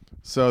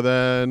 So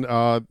then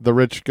the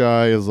rich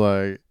guy is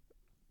like,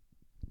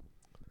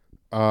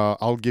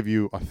 I'll give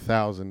you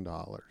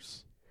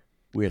 $1,000.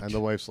 Which, And the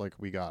wife's like,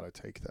 we got to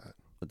take that.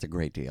 that's a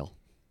great deal.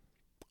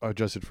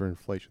 Adjusted for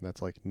inflation,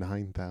 that's like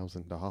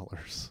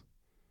 $9,000.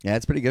 Yeah,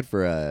 it's pretty good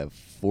for a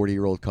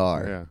 40-year-old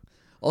car. Yeah.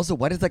 Also,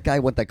 why does that guy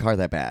want that car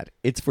that bad?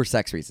 It's for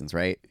sex reasons,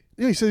 right?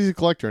 Yeah, he says he's a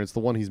collector, and it's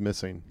the one he's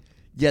missing.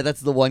 Yeah,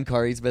 that's the one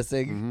car he's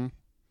missing.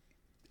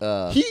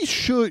 Mm-hmm.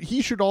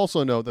 He should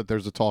also know that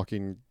there's a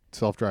talking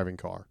self-driving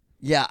car.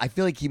 Yeah, I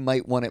feel like he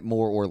might want it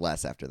more or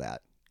less after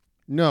that.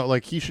 No,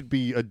 like he should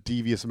be a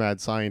devious mad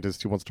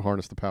scientist who wants to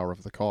harness the power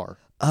of the car.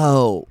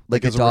 Oh,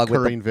 like a as a dog with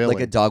recurring villain.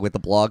 like a dog with the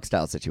blog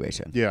style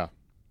situation. Yeah.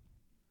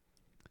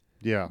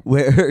 Yeah.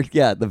 Where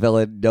the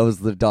villain knows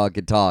the dog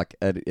can talk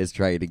and is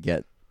trying to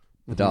get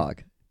the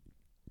dog.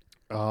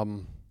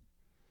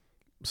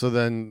 So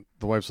then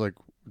the wife's like,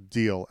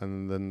 deal,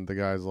 and then the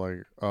guy's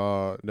like,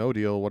 no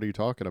deal, what are you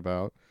talking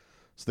about?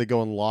 So they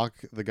go and lock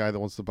the guy that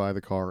wants to buy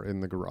the car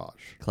in the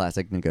garage.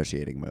 Classic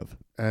negotiating move.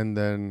 And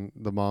then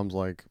the mom's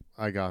like,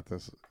 I got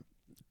this.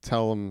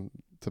 Tell him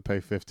to pay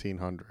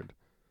 $1,500.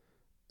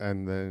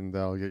 And then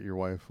that'll get your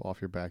wife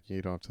off your back and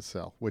you don't have to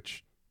sell,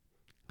 which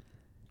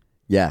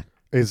Yeah.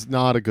 is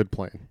not a good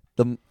plan.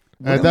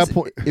 At that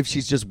point, if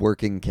she's just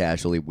working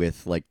casually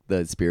with like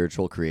the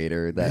spiritual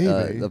creator that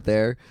Maybe. up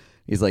there,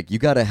 he's like, you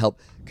got to help.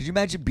 Could you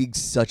imagine being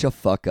such a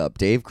fuck up?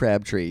 Dave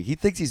Crabtree, he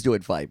thinks he's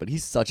doing fine, but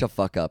he's such a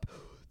fuck up.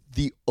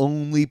 The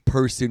only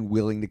person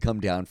willing to come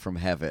down from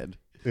heaven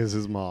is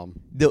his mom.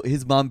 No,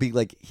 his mom being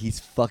like, he's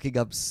fucking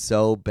up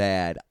so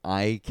bad,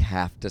 I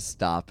have to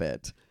stop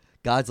it.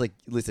 God's like,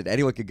 listen,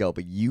 anyone could go,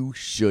 but you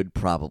should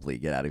probably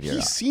get out of here.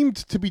 He seemed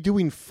to be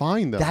doing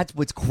fine, though. That's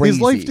what's crazy.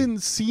 His life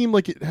didn't seem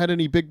like it had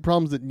any big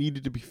problems that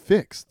needed to be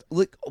fixed.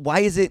 Look, why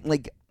is it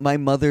like my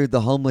mother,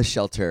 the homeless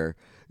shelter,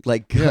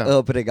 like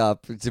opening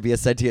up to be a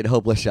sentient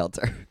homeless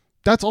shelter?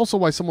 That's also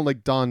why someone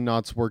like Don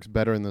Knotts works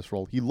better in this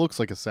role. He looks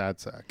like a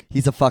sad sack.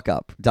 He's a fuck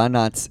up. Don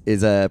Knotts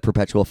is a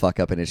perpetual fuck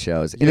up in his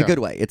shows. In a good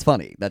way. It's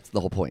funny. That's the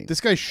whole point. This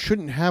guy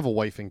shouldn't have a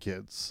wife and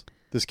kids.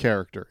 This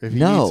character.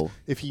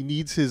 If he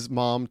needs his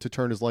mom to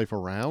turn his life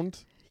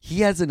around,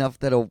 he has enough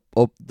that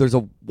there's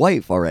a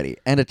wife already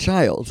and a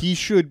child. He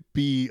should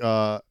be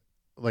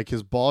like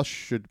his boss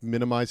should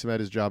minimize him at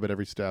his job at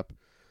every step.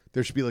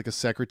 There should be like a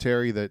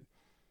secretary that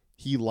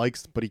he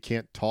likes but he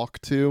can't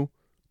talk to.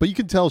 But you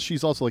can tell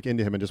she's also like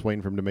into him and just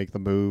waiting for him to make the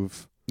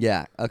move.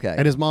 Yeah, okay.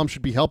 And his mom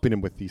should be helping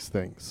him with these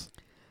things.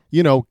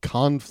 You know,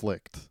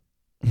 conflict.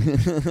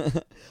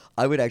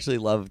 I would actually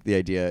love the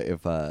idea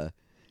if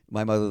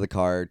My Mother the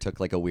Car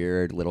took like a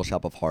weird Little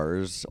Shop of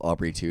Horrors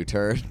Aubrey 2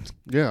 turn.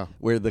 Yeah.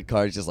 Where the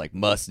car's just like,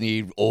 must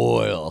need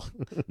oil,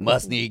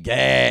 must need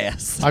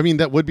gas. I mean,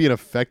 that would be an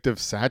effective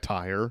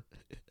satire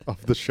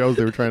of the shows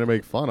they were trying to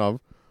make fun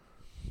of.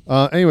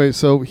 Anyway,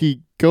 so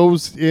he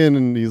goes in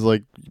and he's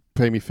like,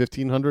 pay me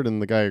 $1,500,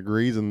 and the guy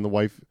agrees, and the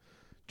wife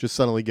just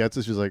suddenly gets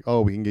it. She's like,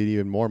 oh, we can get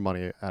even more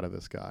money out of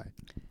this guy.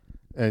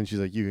 And she's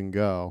like, you can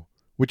go.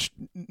 Which,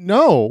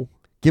 no.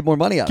 Get more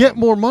money out Get of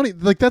him. more money.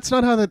 Like, that's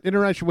not how that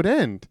interaction would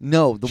end.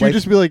 No. She would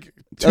just be like,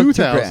 $2,000.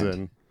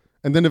 $2,000.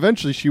 And then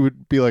eventually she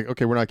would be like,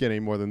 okay, we're not getting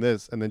any more than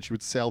this. And then she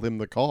would sell him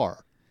the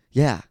car.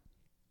 Yeah.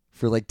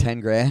 For like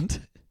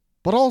 $10,000.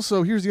 But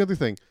also, here's the other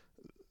thing.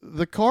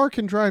 The car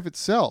can drive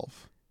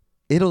itself.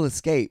 It'll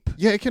escape.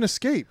 Yeah, it can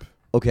escape.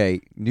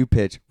 Okay, new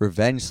pitch,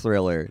 revenge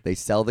thriller. They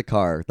sell the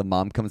car. The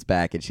mom comes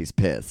back and she's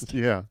pissed.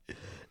 Yeah.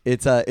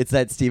 It's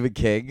that Stephen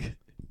King,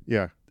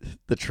 Yeah.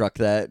 the truck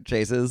that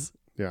chases.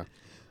 Yeah.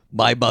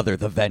 My Mother,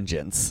 the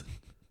Vengeance.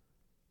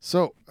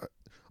 So,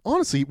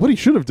 honestly, what he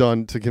should have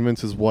done to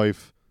convince his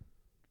wife,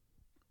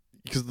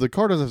 because the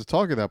car doesn't have to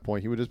talk at that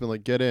point, he would have just been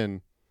like, get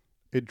in.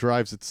 It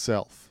drives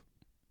itself.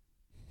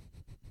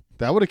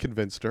 That would have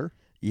convinced her.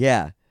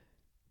 Yeah.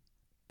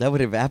 That would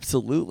have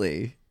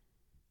absolutely.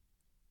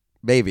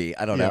 Maybe.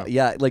 I don't know.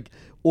 Yeah, like,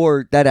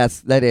 or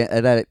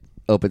that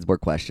opens more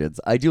questions.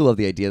 I do love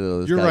the idea that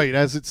those You're guys, right.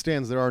 As it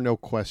stands, there are no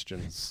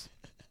questions.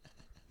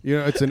 You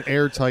know, it's an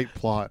airtight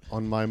plot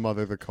on My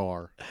Mother the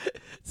Car.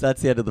 So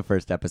that's the end of the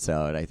first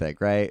episode, I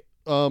think, right?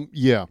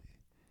 Yeah.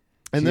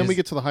 And then we She's-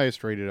 get to the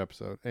highest rated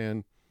episode,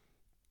 and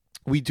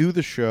we do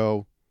the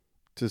show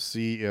to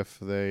see if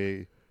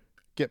they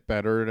get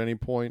better at any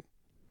point.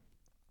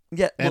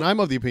 Yeah. And well, I'm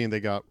of the opinion they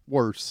got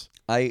worse.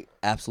 I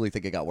absolutely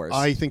think it got worse.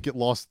 I think it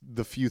lost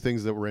the few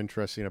things that were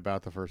interesting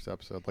about the first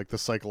episode, like the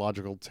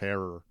psychological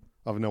terror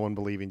of no one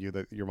believing you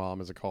that your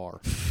mom is a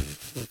car.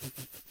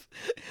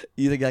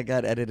 You think that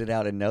got edited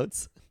out in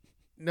notes?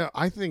 No,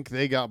 I think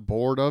they got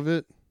bored of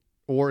it,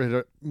 or it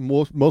had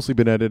mostly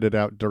been edited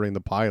out during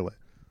the pilot.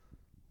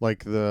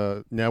 Like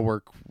the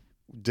network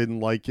didn't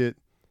like it.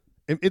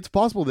 It's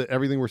possible that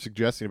everything we're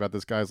suggesting about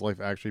this guy's life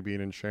actually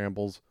being in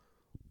shambles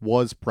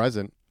was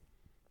present,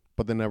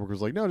 but the network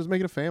was like, no, just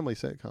make it a family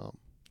sitcom.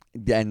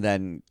 And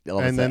then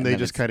They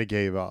just kind of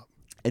gave up.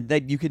 And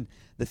then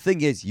the thing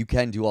is, you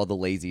can do all the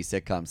lazy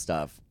sitcom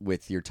stuff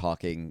with your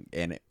talking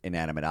and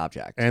inanimate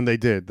object. And they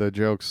did. The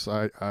jokes,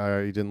 I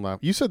didn't laugh.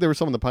 You said there was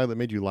some in the pilot that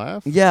made you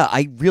laugh? Yeah,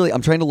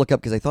 I'm trying to look up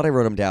because I thought I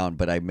wrote them down,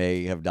 but I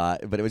may have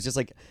not. But it was just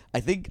like,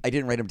 I think I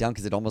didn't write them down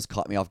because it almost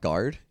caught me off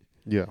guard.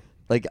 Yeah.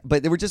 Like,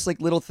 but they were just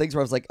like little things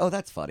where I was like, oh,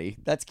 that's funny.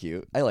 That's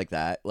cute. I like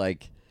that.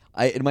 Like,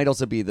 it might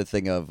also be the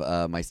thing of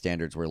my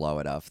standards were low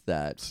enough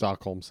that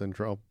Stockholm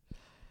Syndrome.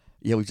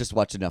 Yeah, we've just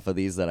watched enough of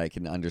these that I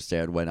can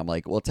understand when I'm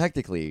like, well,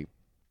 technically,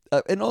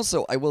 and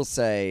also I will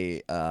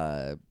say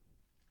there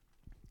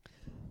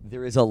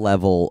is a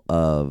level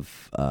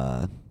of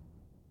I'm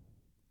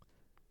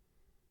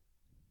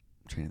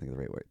trying to think of the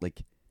right word,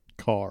 like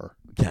Car.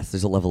 yes,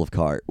 there's a level of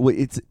car. Well,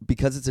 it's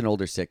because it's an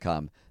older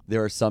sitcom.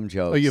 There are some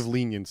jokes. Oh, you have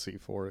leniency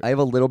for it. I have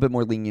a little bit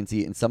more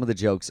leniency, and some of the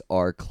jokes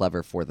are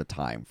clever for the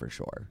time, for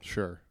sure.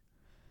 Sure.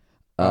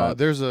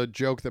 There's a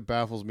joke that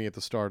baffles me at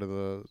the start of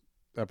the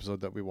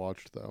episode that we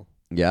watched, though.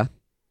 Yeah?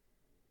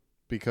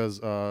 Because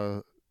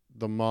the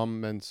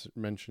mom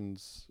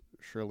mentions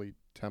Shirley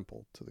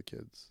Temple to the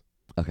kids.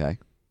 Okay.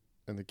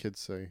 And the kids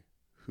say,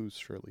 who's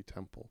Shirley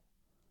Temple?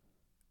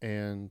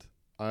 And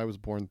I was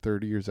born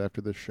 30 years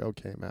after this show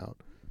came out.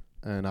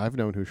 And I've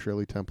known who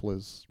Shirley Temple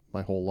is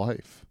my whole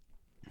life.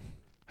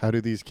 How do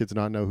these kids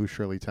not know who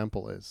Shirley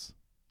Temple is?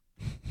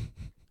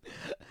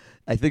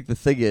 I think the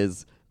thing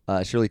is,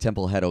 Shirley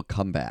Temple had a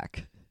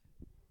comeback.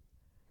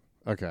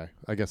 Okay,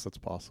 I guess that's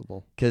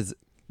possible. Because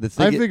the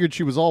thing I figured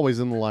she was always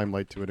in the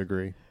limelight to a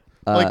degree.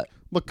 Like,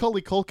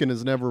 Macaulay Culkin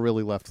has never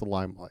really left the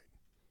limelight.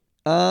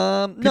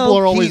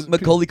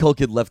 Macaulay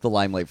Culkin left the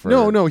limelight for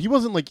No, he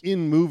wasn't like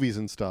in movies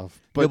and stuff.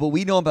 But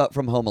we know about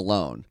from Home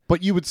Alone.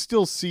 But you would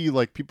still see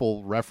like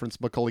people reference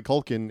Macaulay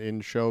Culkin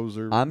in shows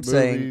or I'm movies.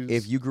 saying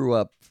if you grew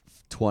up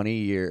 20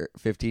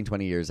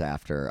 years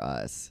after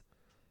us,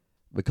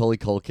 Macaulay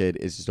Culkin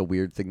is just a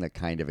weird thing that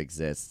kind of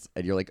exists,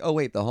 and you're like, oh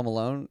wait, the Home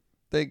Alone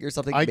thing or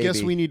something. I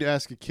guess we need to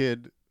ask a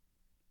kid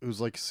who's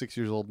like 6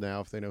 years old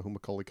now if they know who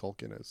Macaulay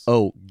Culkin is.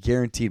 Oh,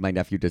 guaranteed, my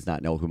nephew does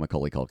not know who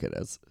Macaulay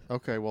Culkin is.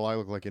 Okay, well I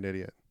look like an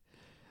idiot.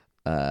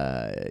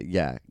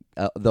 Yeah.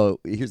 Though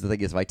here's the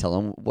thing: is if I tell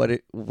him what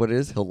it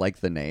is, he'll like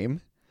the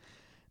name.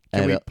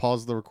 Can we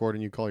pause the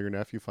recording? You call your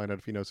nephew, find out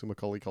if he knows who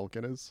Macaulay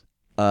Culkin is.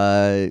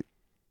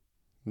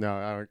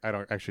 No, I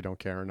don't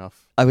care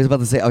enough. I was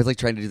about to say, I was like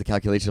trying to do the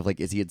calculation of like,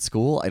 is he in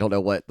school? I don't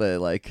know what the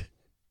like.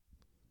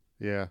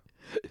 Yeah.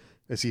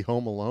 Is he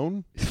home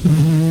alone?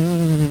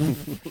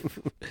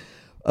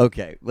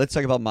 Okay, let's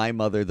talk about My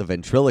Mother, the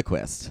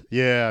Ventriloquist.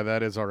 Yeah,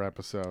 that is our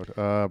episode.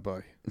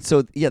 Boy.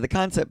 So yeah, the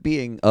concept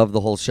being of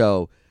the whole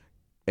show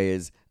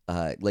is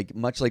like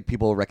much like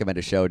people recommend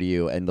a show to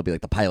you and they'll be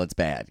like the pilot's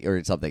bad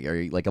or something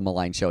or like a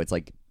maligned show. It's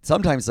like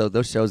sometimes though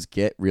those shows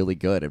get really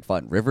good and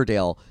fun.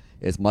 Riverdale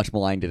is much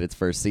maligned in its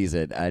first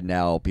season, and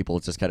now people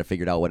just kind of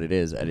figured out what it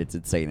is, and it's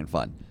insane and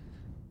fun.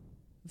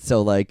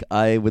 So like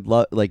I would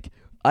love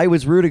I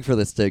was rooting for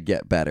this to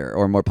get better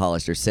or more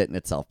polished or sit in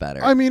itself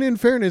better. I mean, in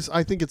fairness,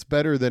 I think it's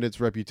better than its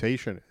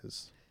reputation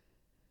is.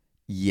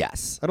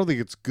 Yes. I don't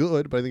think it's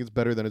good, but I think it's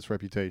better than its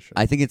reputation.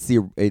 I think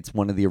it's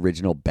one of the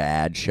original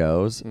bad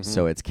shows,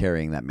 so it's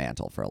carrying that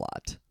mantle for a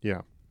lot.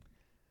 Yeah.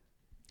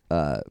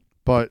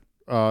 But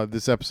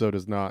this episode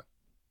is not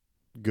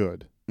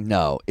good.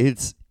 No,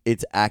 it's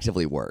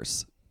actively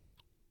worse.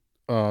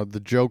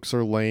 The jokes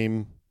are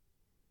lame.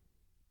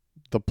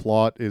 The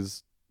plot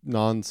is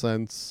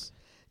nonsense.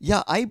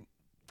 Yeah, I'm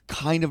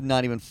kind of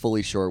not even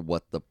fully sure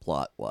what the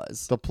plot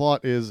was. The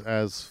plot is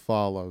as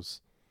follows.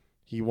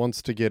 He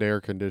wants to get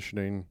air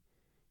conditioning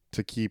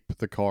to keep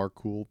the car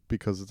cool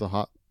because it's a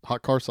hot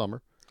car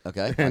summer.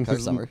 Okay, And hot car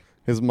summer.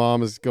 His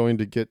mom is going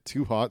to get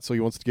too hot, so he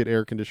wants to get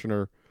air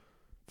conditioner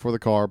for the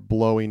car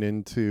blowing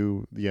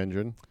into the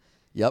engine.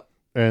 Yep.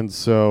 And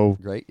so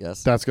Great,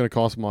 yes. that's going to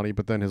cost money,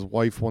 but then his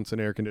wife wants an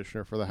air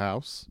conditioner for the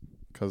house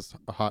because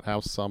a hot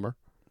house summer.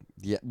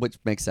 Yeah, which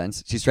makes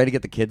sense. She's trying to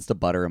get the kids to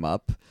butter him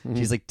up. Mm-hmm.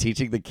 She's like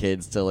teaching the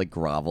kids to like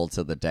grovel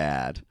to the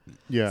dad.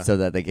 Yeah. So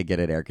that they could get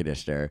an air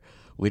conditioner,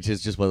 which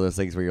is just one of those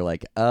things where you're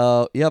like,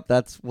 oh, yep,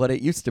 that's what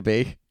it used to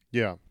be.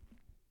 Yeah.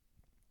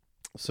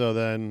 So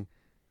then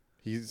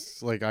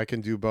he's like, I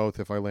can do both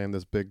if I land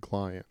this big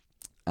client.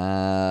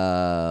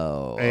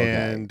 Oh.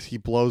 And he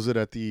blows it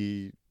at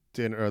the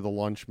dinner or the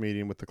lunch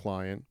meeting with the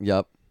client.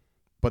 Yep.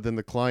 But then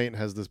the client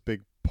has this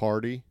big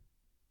party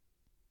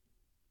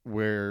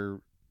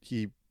where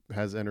he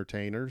has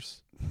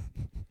entertainers.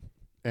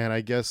 And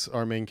I guess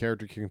our main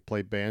character can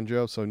play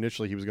banjo. So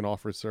initially he was going to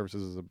offer his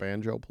services as a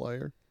banjo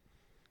player.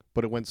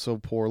 But it went so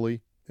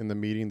poorly in the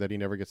meeting that he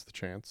never gets the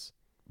chance.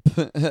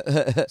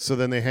 So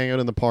then they hang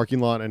out in the parking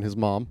lot and his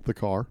mom, the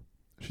car.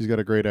 She's got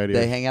a great idea.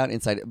 They hang out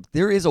inside.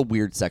 There is a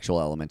weird sexual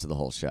element to the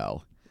whole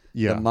show.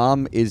 Yeah. The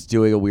mom is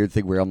doing a weird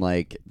thing where I'm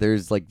like,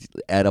 there's like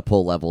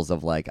Oedipal levels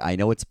of like, I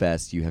know what's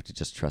best. You have to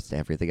just trust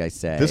everything I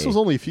say. This was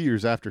only a few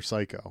years after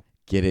Psycho.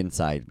 Get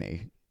inside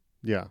me.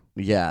 Yeah.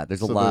 Yeah,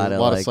 there's a So lot there's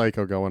of of like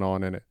psycho going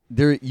on in it.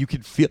 there. You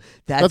could feel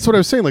That's what I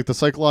was saying, like the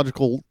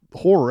psychological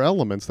horror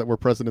elements that were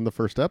present in the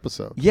first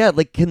episode. Yeah,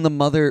 like can the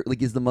mother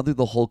like is the mother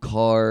the whole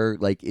car?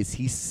 Like is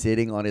he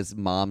sitting on his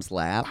mom's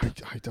lap,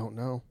 I don't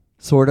know.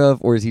 sort of,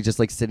 or is he just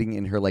like sitting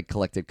in her like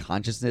collective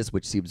consciousness,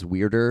 which seems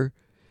weirder?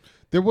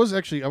 There was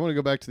actually, I want to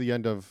go back to the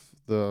end of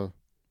the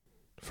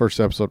first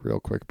episode real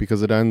quick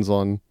because it ends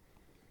on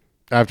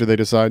after they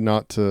decide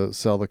not to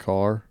sell the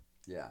car.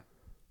 Yeah.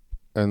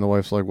 And the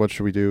wife's like, what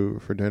should we do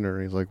for dinner?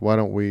 And he's like, why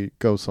don't we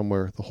go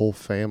somewhere the whole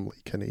family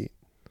can eat?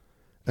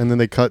 And then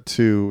they cut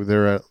to,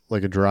 they're at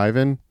like a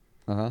drive-in.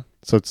 Uh-huh.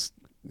 So it's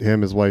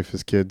him, his wife,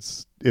 his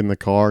kids in the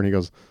car. And he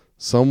goes,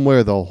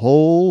 somewhere the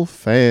whole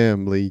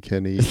family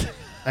can eat.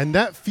 And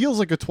that feels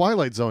like a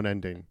Twilight Zone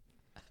ending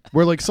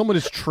where like someone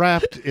is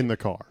trapped in the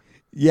car.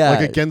 Yeah.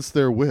 Like against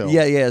their will.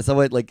 Yeah.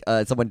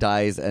 Someone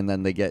dies and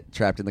then they get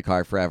trapped in the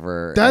car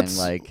forever.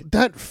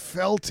 That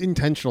felt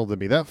intentional to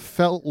me. That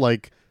felt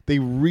like they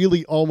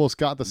really almost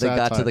got the they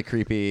satire. got to the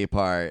creepy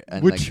part,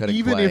 and Which they couldn't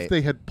even quite. if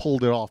they had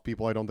pulled it off,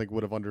 people I don't think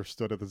would have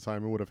understood at the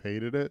time and would have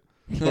hated it.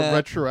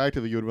 But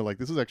retroactively, you would have been like,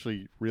 "This is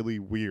actually really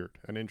weird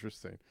and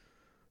interesting."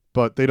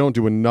 But they don't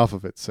do enough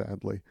of it,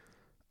 sadly.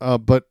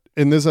 But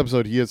in this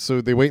episode, so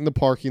they wait in the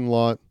parking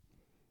lot,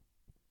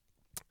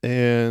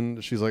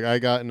 and she's like, "I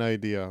got an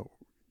idea.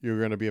 You're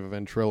going to be a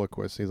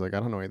ventriloquist." He's like, "I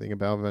don't know anything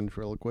about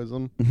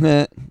ventriloquism."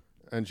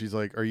 And she's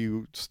like, "Are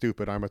you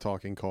stupid? I'm a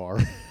talking car."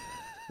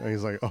 And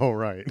he's like, "Oh,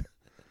 right."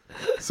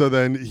 So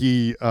then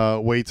he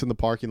waits in the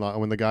parking lot, and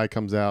when the guy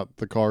comes out,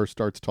 the car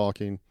starts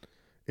talking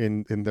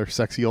in their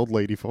sexy old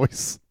lady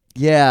voice.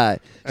 Yeah,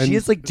 And- she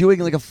is like doing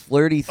like a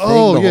flirty thing.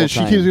 Oh, the yeah, whole she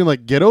time. keeps being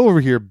like, "Get over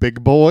here,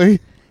 big boy."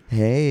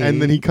 Hey,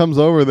 And then he comes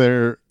over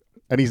there,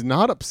 and he's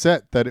not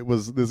upset that it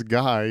was this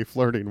guy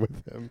flirting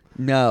with him.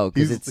 no,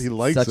 because he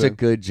likes it's such a it.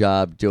 good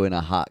job doing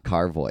a hot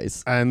car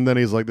voice. And then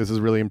he's like, "This is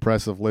really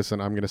impressive. Listen,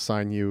 I'm going to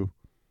sign you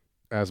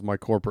as my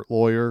corporate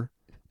lawyer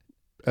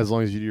as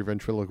long as you do your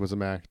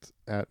ventriloquism act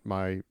at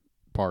my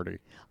party."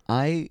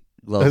 I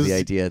love As- the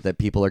idea that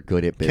people are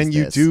good at business. Can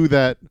you do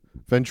that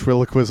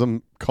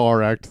ventriloquism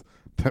car act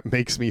that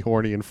makes me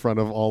horny in front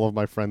of all of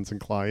my friends and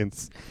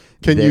clients?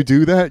 Can you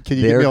do that? Can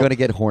you They're get me all, going to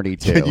get horny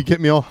too. Can you get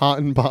me all hot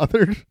and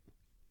bothered?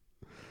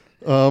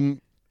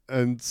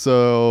 And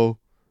so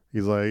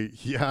he's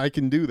like, "Yeah, I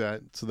can do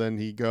that." So then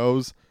he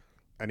goes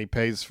and he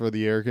pays for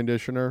the air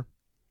conditioner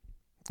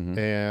Mhm.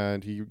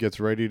 and he gets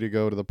ready to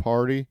go to the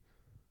party,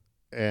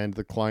 and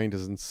the client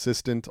is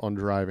insistent on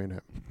driving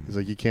him. He's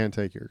like, "You can't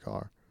take your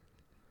car.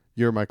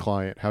 You're my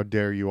client. How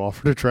dare you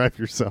offer to drive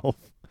yourself?"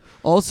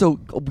 Also,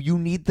 you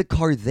need the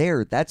car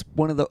there. That's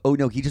one of the. Oh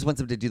no, he just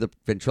wants him to do the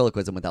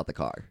ventriloquism without the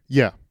car.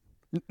 Yeah.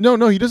 No,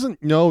 he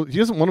doesn't. No, he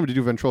doesn't want him to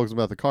do ventriloquism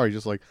about the car. He's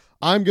just like,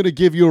 "I'm going to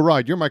give you a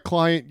ride. You're my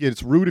client.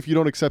 It's rude if you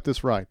don't accept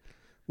this ride."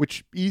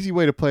 Which easy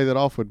way to play that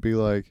off would be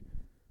like,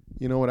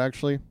 "You know what?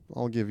 Actually,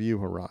 I'll give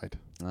you a ride.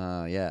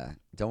 Yeah.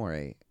 Don't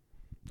worry.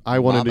 I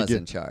wanted Mama's to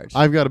in charge,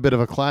 I've got a bit of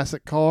a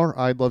classic car.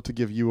 I'd love to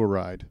give you a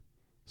ride,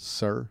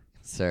 sir."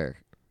 sir.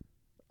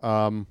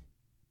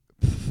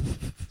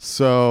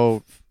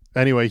 So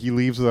anyway, he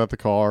leaves without the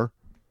car,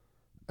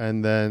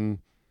 and then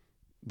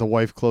the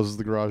wife closes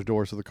the garage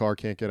door so the car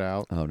can't get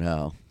out. Oh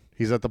no.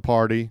 He's at the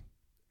party,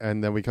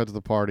 and then we cut to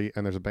the party,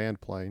 and there's a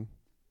band playing.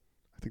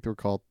 I think they were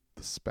called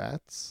the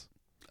Spats.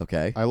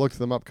 Okay. I looked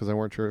them up because I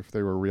weren't sure if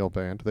they were a real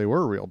band. They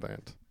were a real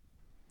band,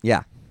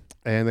 Yeah.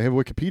 and they have a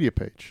Wikipedia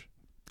page.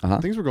 Uh-huh.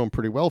 Things were going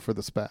pretty well for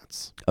the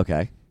Spats.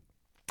 Okay.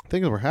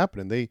 Things were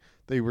happening.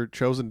 They were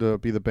chosen to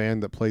be the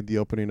band that played the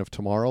opening of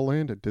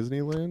Tomorrowland at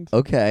Disneyland.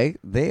 Okay.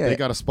 They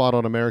got a spot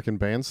on American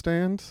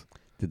Bandstand.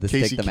 Did this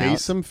Casey take them out?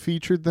 Kasem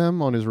featured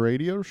them on his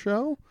radio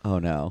show, Oh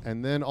no.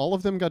 and then all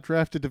of them got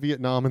drafted to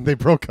Vietnam, and they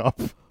broke up.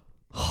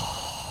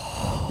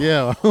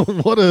 Yeah,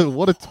 what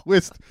a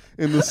twist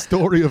in the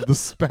story of the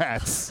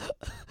Spats.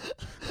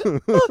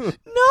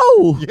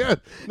 No. Yeah,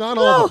 not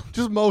all of them,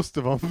 just most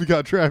of them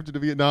got drafted to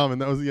Vietnam,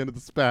 and that was the end of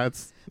the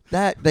Spats.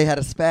 That they had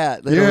a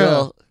spat. They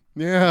Yeah.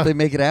 Yeah, They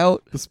make it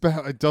out. the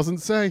Spat. It doesn't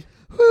say.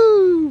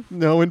 Woo.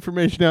 No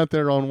information out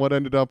there on what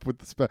ended up with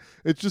the Spat.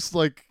 It's just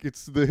like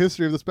it's the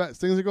history of the Spats.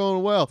 Things are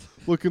going well,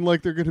 looking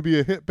like they're going to be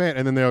a hit band,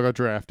 and then they all got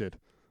drafted.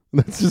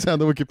 That's just how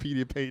the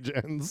Wikipedia page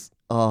ends.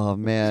 Oh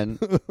man.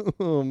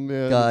 Oh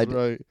man, God. that's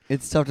right.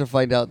 It's tough to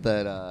find out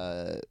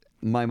that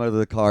My Mother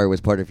the Car was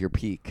part of your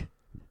peak.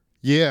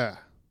 Yeah,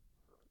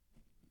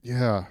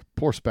 yeah.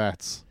 Poor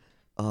Spats.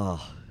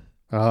 Oh.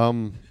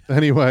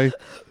 Anyway,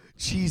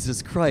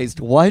 Jesus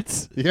Christ.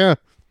 What? yeah.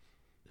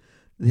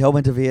 They all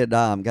went to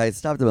Vietnam. Guys,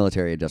 stop the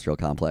military-industrial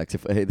complex.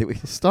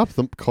 Stop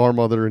the Car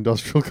Mother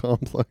Industrial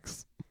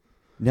Complex.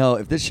 No,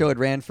 if this show had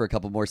ran for a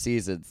couple more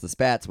seasons, the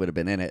Spats would have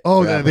been in it.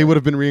 Oh, yeah, forever. they would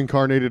have been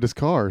reincarnated as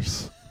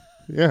cars.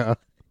 Yeah.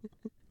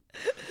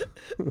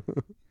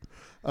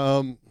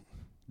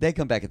 They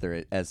come back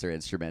as their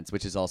instruments,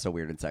 which is also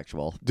weird and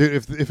sexual. Dude,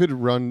 if it had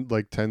run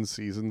like 10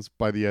 seasons,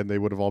 by the end they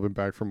would have all been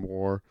back from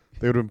war.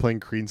 They would have been playing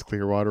Creed's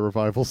Clearwater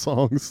Revival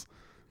songs,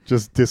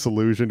 just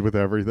disillusioned with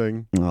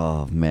everything.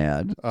 Oh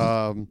man.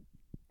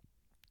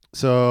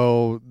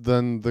 So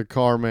then the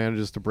car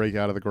manages to break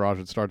out of the garage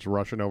and starts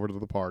rushing over to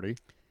the party.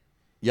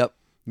 Yep.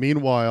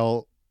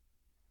 Meanwhile,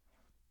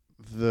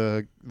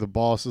 the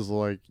boss is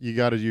like, you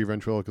got to do your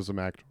ventriloquism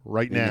act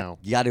right now.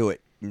 You gotta do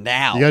it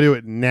now. You got to do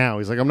it now.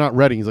 He's like, I'm not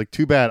ready. He's like,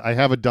 too bad. I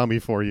have a dummy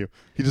for you.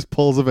 He just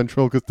pulls a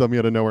ventriloquist dummy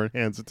out of nowhere and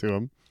hands it to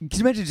him. Can you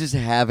imagine just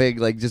having,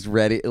 like, just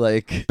ready,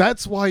 like...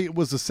 That's why it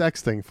was a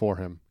sex thing for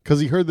him. Because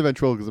he heard the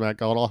ventriloquism act,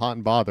 got all hot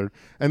and bothered,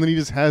 and then he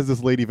just has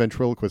this lady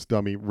ventriloquist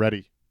dummy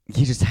ready.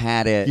 He just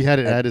had it. He had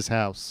it at his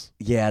house.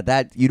 Yeah,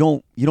 that... You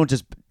don't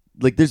just...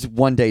 Like, there's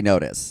 1 day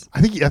notice.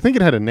 I think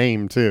it had a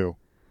name, too.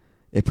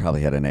 It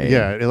probably had a name.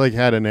 Yeah, it, like,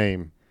 had a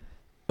name.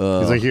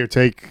 Ugh. He's like, here,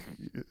 take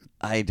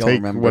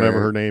remember.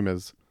 whatever her name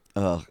is.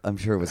 Ugh, I'm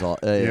sure it was all...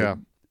 Yeah.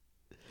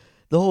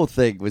 The whole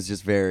thing was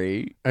just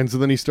very... And so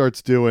then he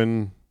starts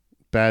doing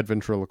bad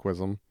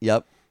ventriloquism,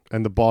 Yep.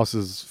 and the boss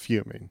is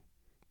fuming.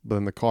 But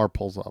then the car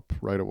pulls up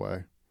right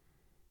away,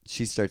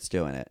 She starts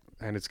doing it.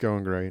 and it's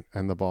going great,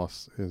 and the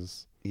boss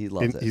is... He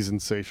loves it. He's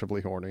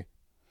insatiably horny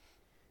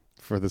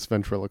for this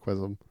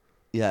ventriloquism.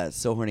 Yeah,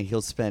 so horny.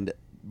 He'll spend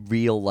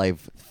real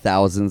life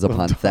thousands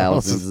upon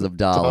thousands of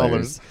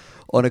dollars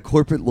on a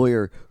corporate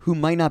lawyer who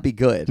might not be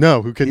good.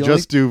 No, who can The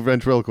just do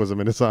ventriloquism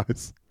in his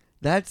eyes.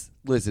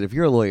 Listen, if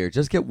you're a lawyer,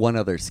 just get one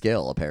other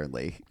skill,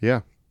 apparently.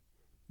 Yeah.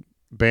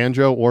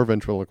 Banjo or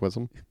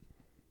ventriloquism.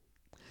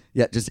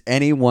 Yeah, just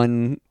any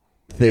one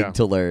thing Yeah.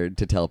 to learn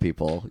to tell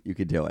people you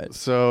could do it.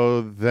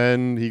 So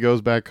then he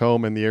goes back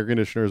home and the air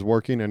conditioner is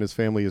working and his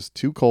family is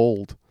too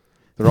cold.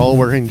 They're all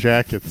wearing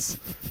jackets.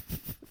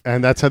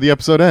 And that's how the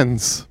episode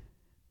ends.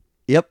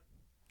 Yep,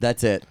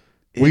 that's it.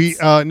 We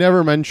It's-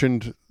 never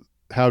mentioned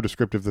how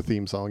descriptive the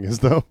theme song is,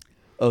 though.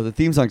 Oh, the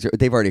theme songs,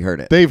 they've already heard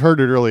it. They've heard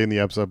it early in the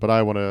episode, but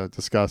I want to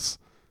discuss.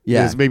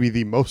 Yeah. It is maybe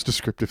the most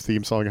descriptive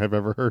theme song I've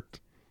ever heard.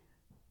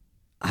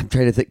 I'm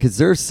trying to think, because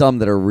there's some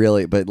that are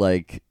really, but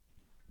like,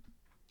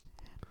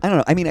 I don't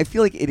know. I mean, I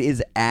feel like it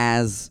is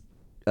as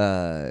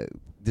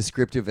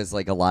descriptive as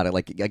like a lot of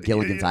like a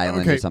Gilligan's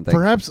Island Okay, or something.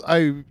 Perhaps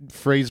I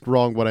phrased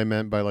wrong what I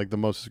meant by like the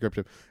most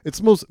descriptive.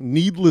 It's most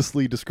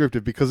needlessly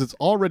descriptive because it's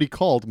already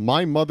called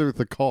My Mother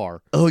the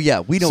Car. Oh yeah,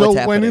 we know So what's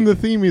happening. when in the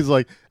theme he's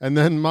like, and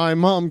then my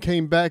mom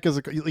came back as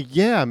a car. You're like,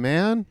 yeah,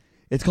 man.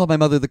 It's called My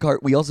Mother the Car.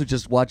 We also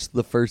just watched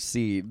the first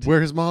scene.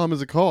 Where his mom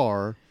is a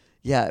car.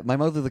 Yeah, My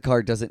Mother the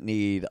Car doesn't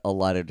need a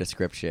lot of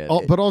description.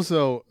 But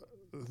also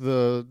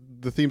the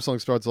theme song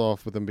starts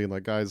off with them being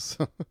like, guys,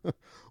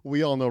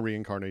 we all know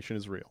reincarnation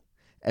is real.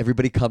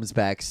 Everybody comes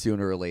back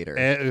sooner or later.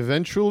 And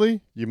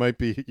eventually, you might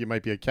be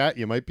a cat,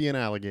 you might be an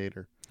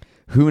alligator.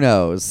 Who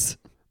knows?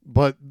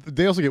 But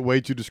they also get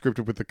way too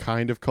descriptive with the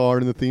kind of car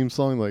in the theme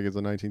song. Like, it's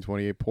a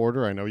 1928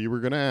 Porter. I know you were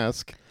going to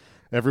ask.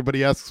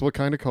 Everybody asks what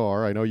kind of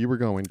car. I know you were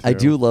going to. I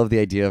do love the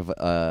idea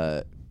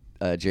of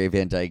Jerry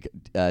Van Dyke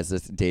as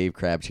this Dave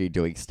Crabtree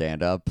doing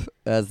stand-up.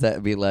 As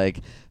that be like,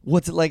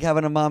 what's it like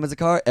having a mom as a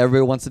car?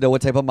 Everyone wants to know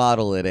what type of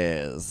model it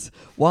is.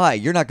 Why?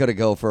 You're not going to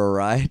go for a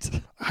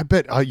ride. I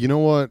bet, you know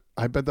what?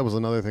 I bet that was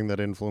another thing that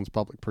influenced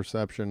public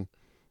perception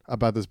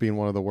about this being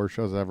one of the worst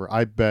shows ever.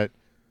 I bet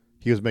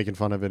he was making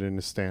fun of it in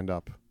his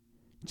stand-up.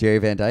 Jerry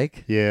Van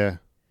Dyke? Yeah.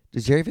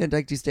 Does Jerry Van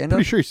Dyke do stand-up?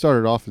 Pretty sure he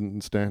started off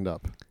in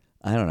stand-up.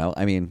 I don't know.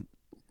 I mean,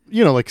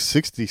 You know, like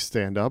 60s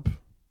stand-up.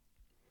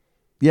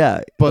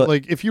 yeah. But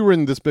like, if you were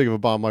in this big of a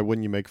bomb, why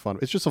wouldn't you make fun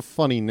of it? It's just a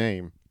funny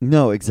name.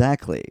 No,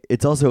 exactly.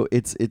 It's also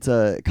it's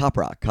a Cop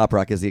Rock. Cop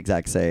Rock is the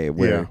exact same.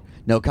 Where Yeah.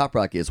 no, Cop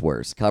Rock is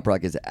worse. Cop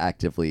Rock is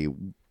actively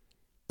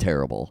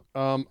terrible.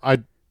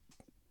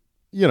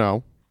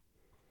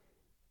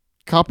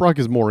 Cop Rock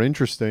is more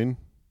interesting.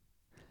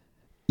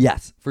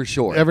 Yes, for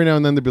sure. Every now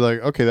and then they'd be like,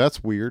 okay,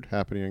 that's weird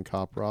happening in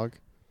Cop Rock.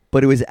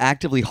 But it was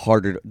actively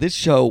harder. This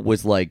show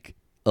was like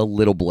a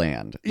little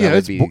bland. That Yeah,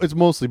 would it's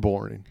mostly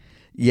boring.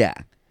 yeah.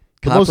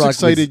 The Cop most Rock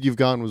excited you've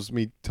gotten was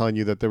me telling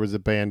you that there was a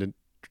band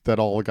that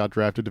all got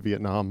drafted to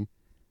Vietnam.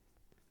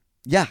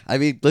 Yeah, I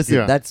mean, listen,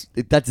 Yeah. that's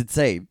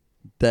insane.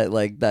 That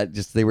like that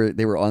just they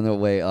were on their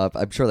way up.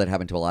 I'm sure that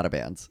happened to a lot of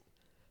bands.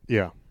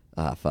 Yeah.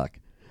 Ah, fuck.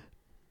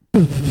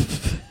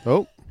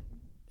 Oh,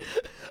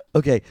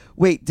 Okay,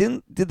 wait.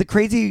 Did the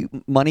crazy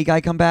money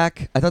guy come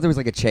back? I thought there was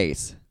like a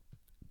chase.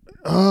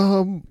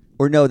 yeah,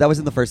 Or no, that was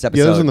in the first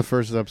episode. that was in the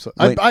first episode.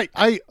 Wait.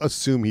 I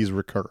assume he's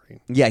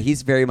recurring, Yeah,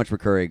 he's very much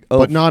recurring. Oh,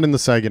 but not in the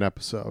second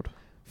episode.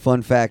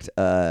 fun fact: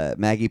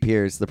 Maggie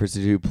Pierce, the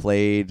person who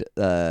played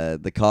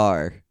the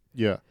car,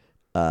 Yeah.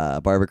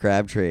 Barbara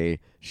Crabtree,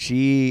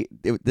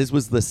 this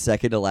was the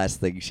second to last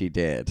thing she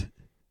did.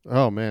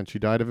 Oh man, she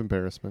died of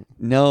embarrassment.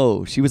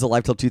 No, she was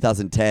alive till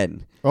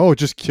 2010. Oh, it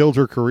just killed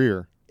her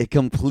career.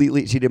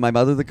 She did My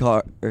Mother the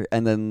Car,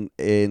 and then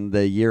in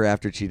the year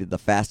after, she did The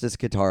Fastest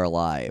Guitar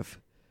Alive,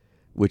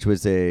 which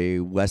was a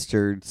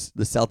Western.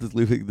 The South is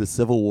losing the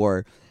Civil War,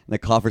 and the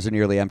coffers are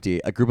nearly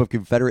empty. A group of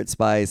Confederate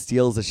spies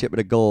steals a shipment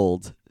of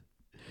gold,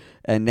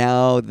 and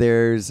now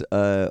there's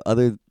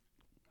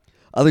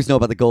others know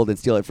about the gold and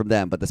steal it from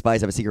them, but the spies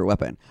have a secret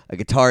weapon, a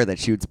guitar that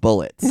shoots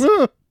bullets.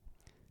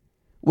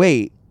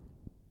 Wait.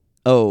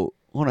 Oh,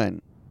 hold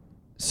on.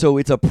 So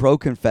it's a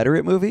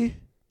pro-Confederate movie?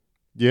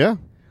 Yeah.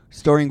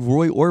 starring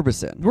Roy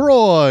Orbison.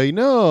 Roy,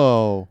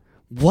 no.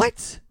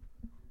 What?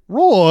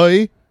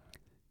 Roy.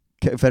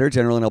 Confederate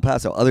general in El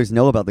Paso. Others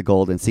know about the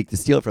gold and seek to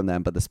steal it from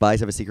them, but the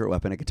spies have a secret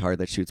weapon, a guitar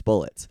that shoots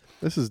bullets.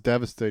 This is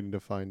devastating to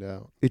find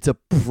out. It's a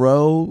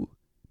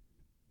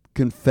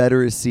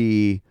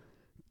pro-Confederacy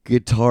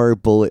guitar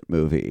bullet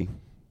movie.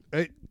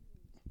 I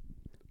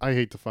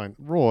hate to find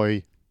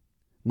Roy.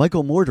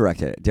 Michael Moore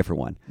directed it. Different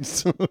one.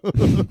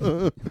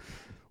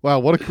 Wow,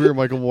 what a career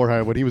Michael Moore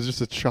had. When he was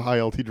just a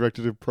child, he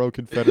directed a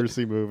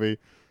pro-Confederacy movie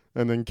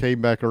and then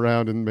came back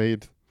around and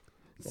made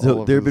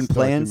So there have been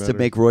plans to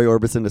make Roy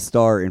Orbison a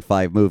star in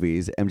 5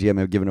 movies. MGM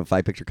have given him a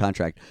 5-picture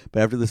contract.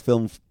 But after this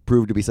film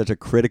proved to be such a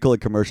critical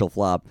and commercial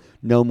flop,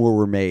 no more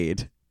were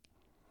made.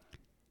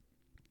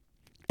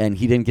 And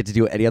he didn't get to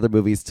do any other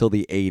movies till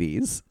the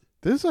 80s.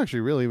 This actually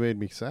really made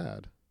me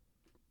sad.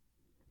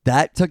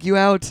 That took you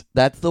out?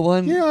 That's the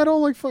one? Yeah, I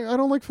don't like finding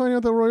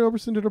out that Roy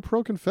Orbison did a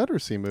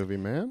pro-Confederacy movie,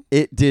 man.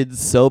 It did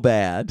so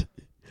bad.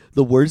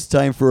 The worst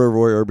time for a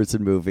Roy Orbison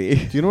movie.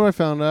 Do you know what I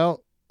found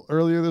out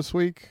earlier this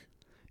week?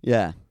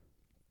 Yeah.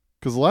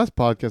 Because the last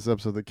podcast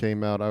episode that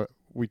came out,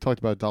 we talked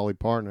about Dolly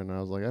Parton, and I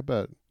was like, I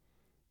bet,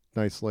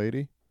 nice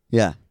lady.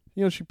 Yeah.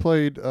 You know, she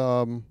played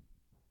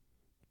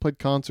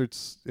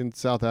concerts in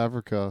South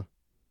Africa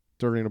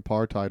during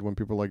apartheid when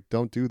people were like,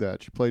 don't do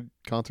that. She played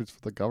concerts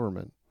for the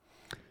government.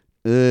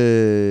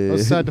 I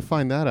was sad to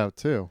find that out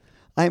too.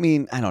 I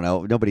mean, I don't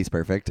know. Nobody's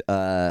perfect.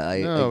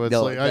 I'm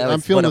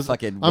I'm feeling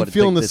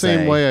the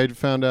same way I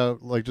found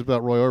out like just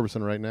about Roy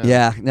Orbison right now.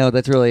 Yeah, no,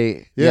 that's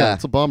really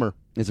it's a bummer.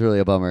 It's really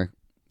a bummer.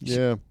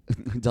 Yeah.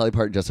 Dolly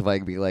Parton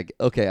justifying being like,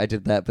 okay, I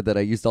did that, but then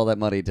I used all that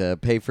money to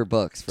pay for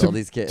books for all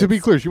these kids. To be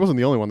clear, she wasn't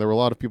the only one. There were a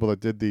lot of people that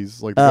did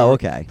these. Like,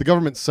 okay. The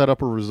government set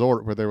up a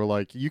resort where they were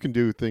like, you can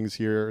do things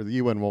here. The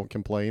UN won't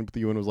complain, but the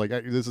UN was like,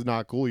 this is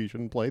not cool. You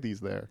shouldn't play these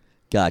there.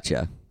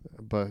 Gotcha.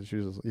 But she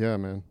was, yeah,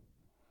 man.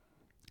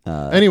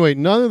 Anyway,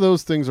 none of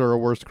those things are a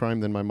worse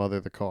crime than My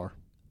Mother the Car.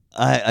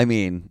 I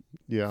mean,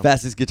 yeah.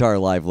 Fastest Guitar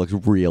Alive looks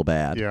real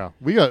bad. Yeah,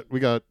 we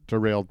got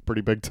derailed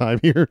pretty big time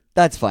here.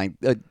 That's fine.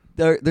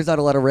 There's not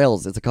a lot of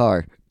rails. It's a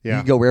car. Yeah, you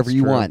can go wherever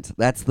you true. want.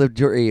 That's the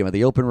dream of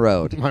the open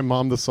road. My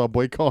mom, the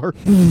subway car.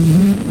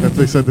 If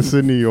they said this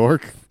in New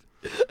York.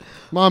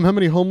 Mom, how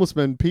many homeless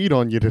men peed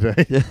on you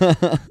today?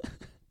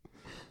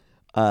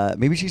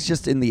 Maybe she's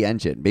just in the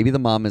engine. Maybe the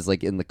mom is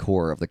like in the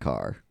core of the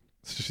car.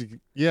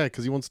 Yeah,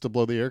 because he wants to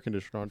blow the air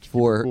conditioner on to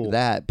for keep it cool.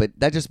 that. But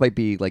that just might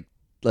be like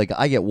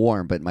I get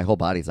warm, but my whole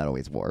body's not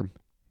always warm.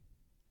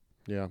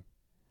 Yeah,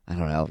 I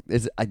don't know.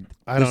 There's don't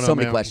know, so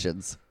many man.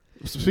 questions.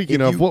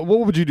 Speaking of, what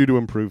would you do to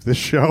improve this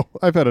show?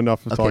 I've had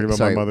enough of talking about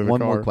sorry, My Mother the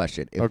one Car. more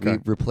question.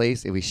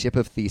 If we ship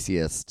of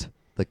Theseus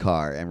the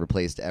car and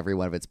replaced every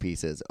one of its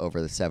pieces over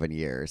the 7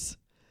 years,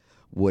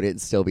 would it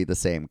still be the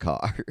same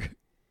car?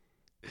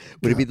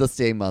 Would it be the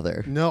same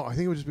mother? No, I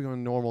think it would just be a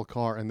normal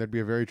car, and there'd be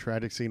a very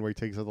tragic scene where he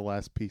takes out the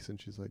last piece, and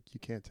she's like, "You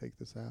can't take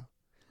this out.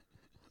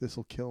 This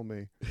will kill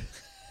me."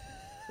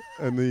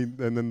 and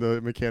then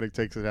the mechanic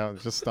takes it out and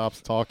just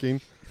stops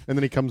talking, and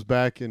then he comes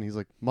back and he's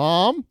like,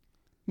 "Mom,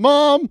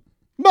 Mom,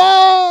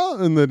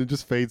 Mom," and then it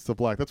just fades to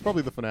black. That's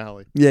probably the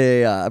finale.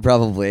 Yeah,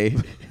 probably.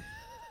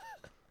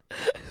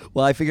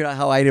 Well, I figured out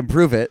how I'd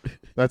improve it.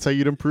 That's how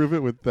you'd improve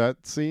it with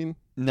that scene?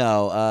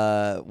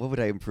 No. What would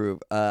I improve?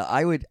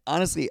 I would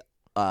honestly.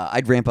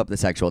 I'd ramp up the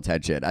sexual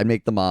tension. I'd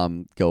make the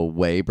mom go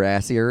way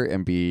brassier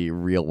and be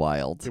real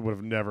wild. It would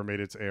have never made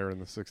its air in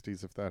the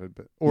 60s if that had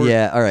been.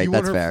 Yeah, all right, you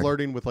that's want her fair.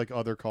 flirting with like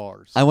other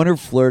cars. I want her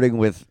flirting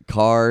with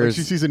cars. Like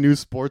she sees a new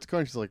sports car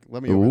and she's like,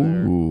 "Let me over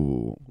there."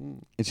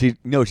 Ooh. And she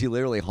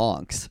literally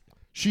honks.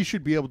 She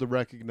should be able to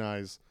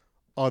recognize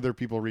other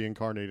people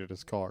reincarnated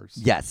as cars.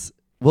 Yes.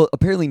 Well,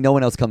 apparently no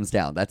one else comes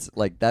down. That's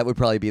like that would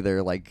probably be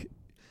their like.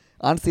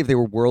 Honestly, if they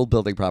were world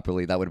building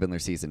properly, that would have been their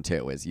season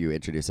 2. Is you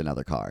introduce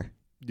another car.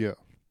 Yeah.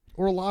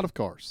 Or a lot of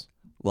cars.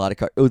 A lot of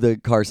car. Oh, the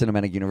car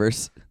cinematic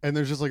universe. And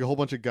there's just like a whole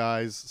bunch of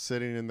guys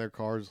sitting in their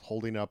cars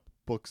holding up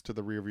books to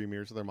the rearview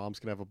mirror so their moms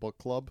can have a book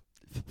club.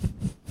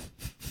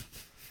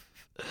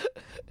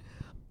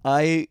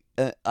 I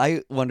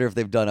wonder if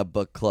they've done a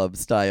book club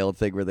style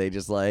thing where they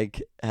just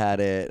like had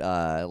it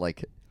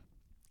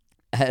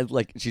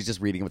she's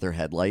just reading with her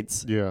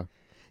headlights. Yeah.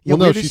 Yeah,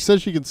 Well, no, she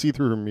says she can see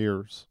through her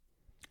mirrors.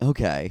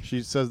 Okay.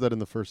 She says that in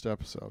the first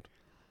episode.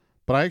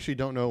 But I actually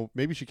don't know.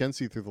 Maybe she can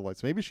see through the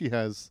lights. Maybe she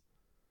has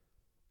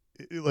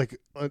like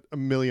a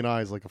million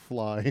eyes like a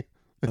fly.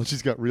 And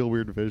she's got real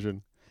weird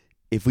vision.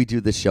 If we do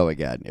this show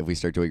again, if we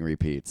start doing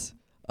repeats,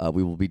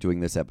 we will be doing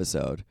this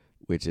episode,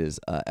 which is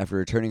after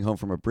returning home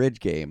from a bridge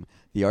game,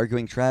 the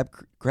arguing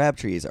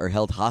Crabtrees are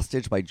held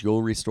hostage by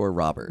jewelry store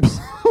robbers.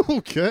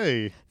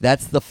 Okay.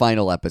 That's the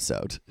final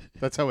episode.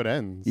 That's how it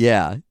ends.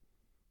 Yeah.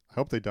 I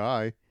hope they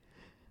die.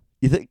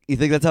 You think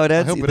that's how it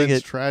ends? I hope you it think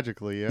ends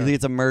tragically, yeah. You think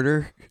it's a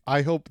murder?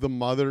 I hope the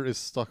mother is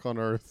stuck on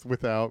Earth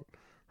without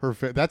her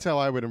that's how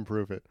I would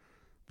improve it.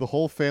 The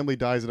whole family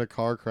dies in a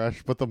car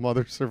crash, but the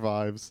mother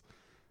survives.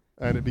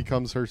 And it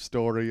becomes her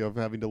story of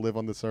having to live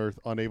on this Earth,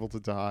 unable to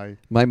die.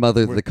 My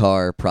mother, the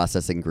car,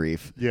 processing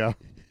grief. Yeah.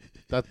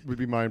 That would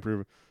be my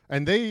improvement.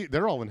 And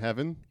they're all in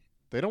heaven.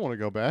 They don't want to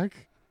go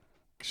back.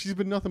 She's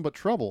been nothing but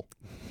trouble.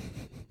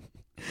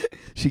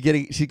 She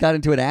got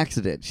into an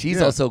accident. She's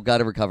Yeah. also got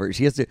to recover.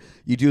 She has to.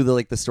 You do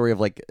the story of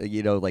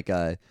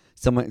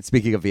someone,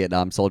 speaking of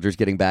Vietnam soldiers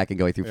getting back and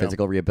going through Yeah.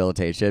 physical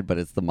rehabilitation, but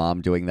it's the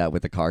mom doing that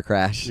with the car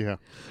crash. Yeah.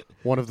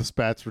 One of the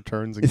Spats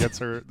returns and gets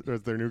her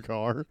their new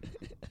car.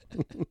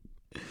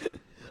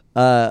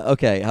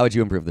 Okay, how would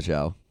you improve the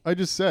show? I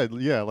just said,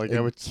 I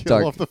would kill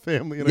Dark. off the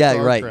family in a Yeah,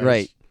 car right, crash.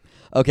 right.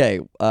 Okay,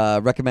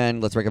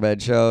 let's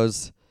recommend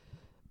shows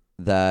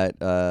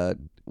that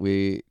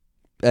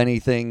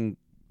anything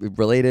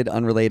related,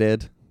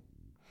 unrelated.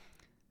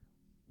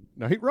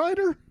 Knight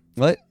Rider?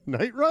 What?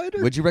 Knight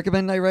Rider? Would you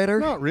recommend Knight Rider?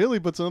 Not really,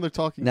 but it's another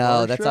talking No,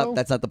 car that's show.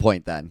 not the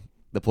point then.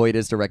 The point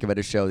is to recommend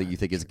a show that you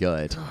think is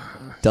good.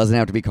 Doesn't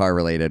have to be car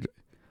related.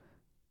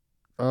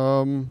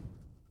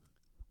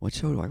 What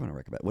show do I want to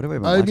recommend? What have I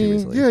been watching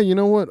recently? yeah, you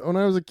know what? When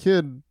I was a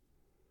kid,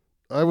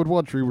 I would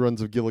watch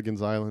reruns of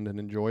Gilligan's Island and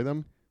enjoy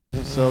them.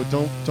 So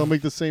don't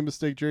make the same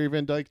mistake Jerry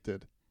Van Dyke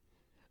did.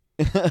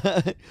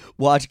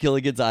 Watch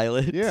Gilligan's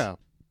Island. Yeah.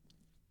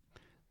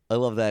 I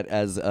love that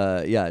as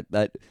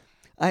that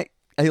I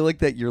like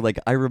that you're like,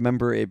 I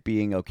remember it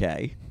being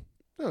okay.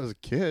 I was a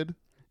kid.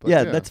 But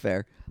Yeah, that's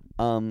fair.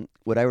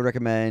 What I would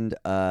recommend,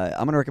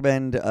 I'm gonna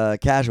recommend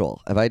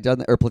Casual. Have I done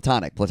that? Or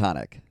Platonic?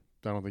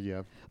 I don't think you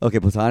have. Okay,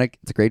 Platonic.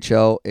 It's a great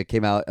show. It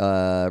came out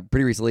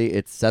pretty recently.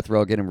 It's Seth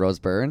Rogen and Rose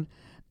Byrne,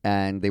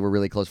 and they were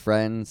really close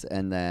friends,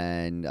 and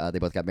then they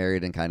both got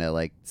married and kind of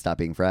like stopped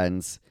being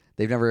friends.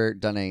 They've never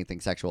done anything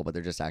sexual, but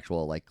they're just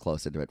actual like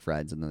close intimate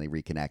friends, and then they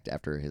reconnect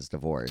after his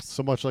divorce.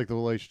 So much like the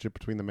relationship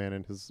between the man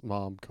and his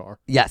mom car.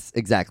 Yes,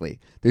 exactly.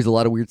 There's a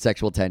lot of weird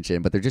sexual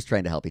tension, but they're just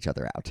trying to help each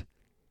other out.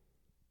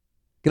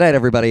 Good night,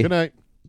 everybody. Good night.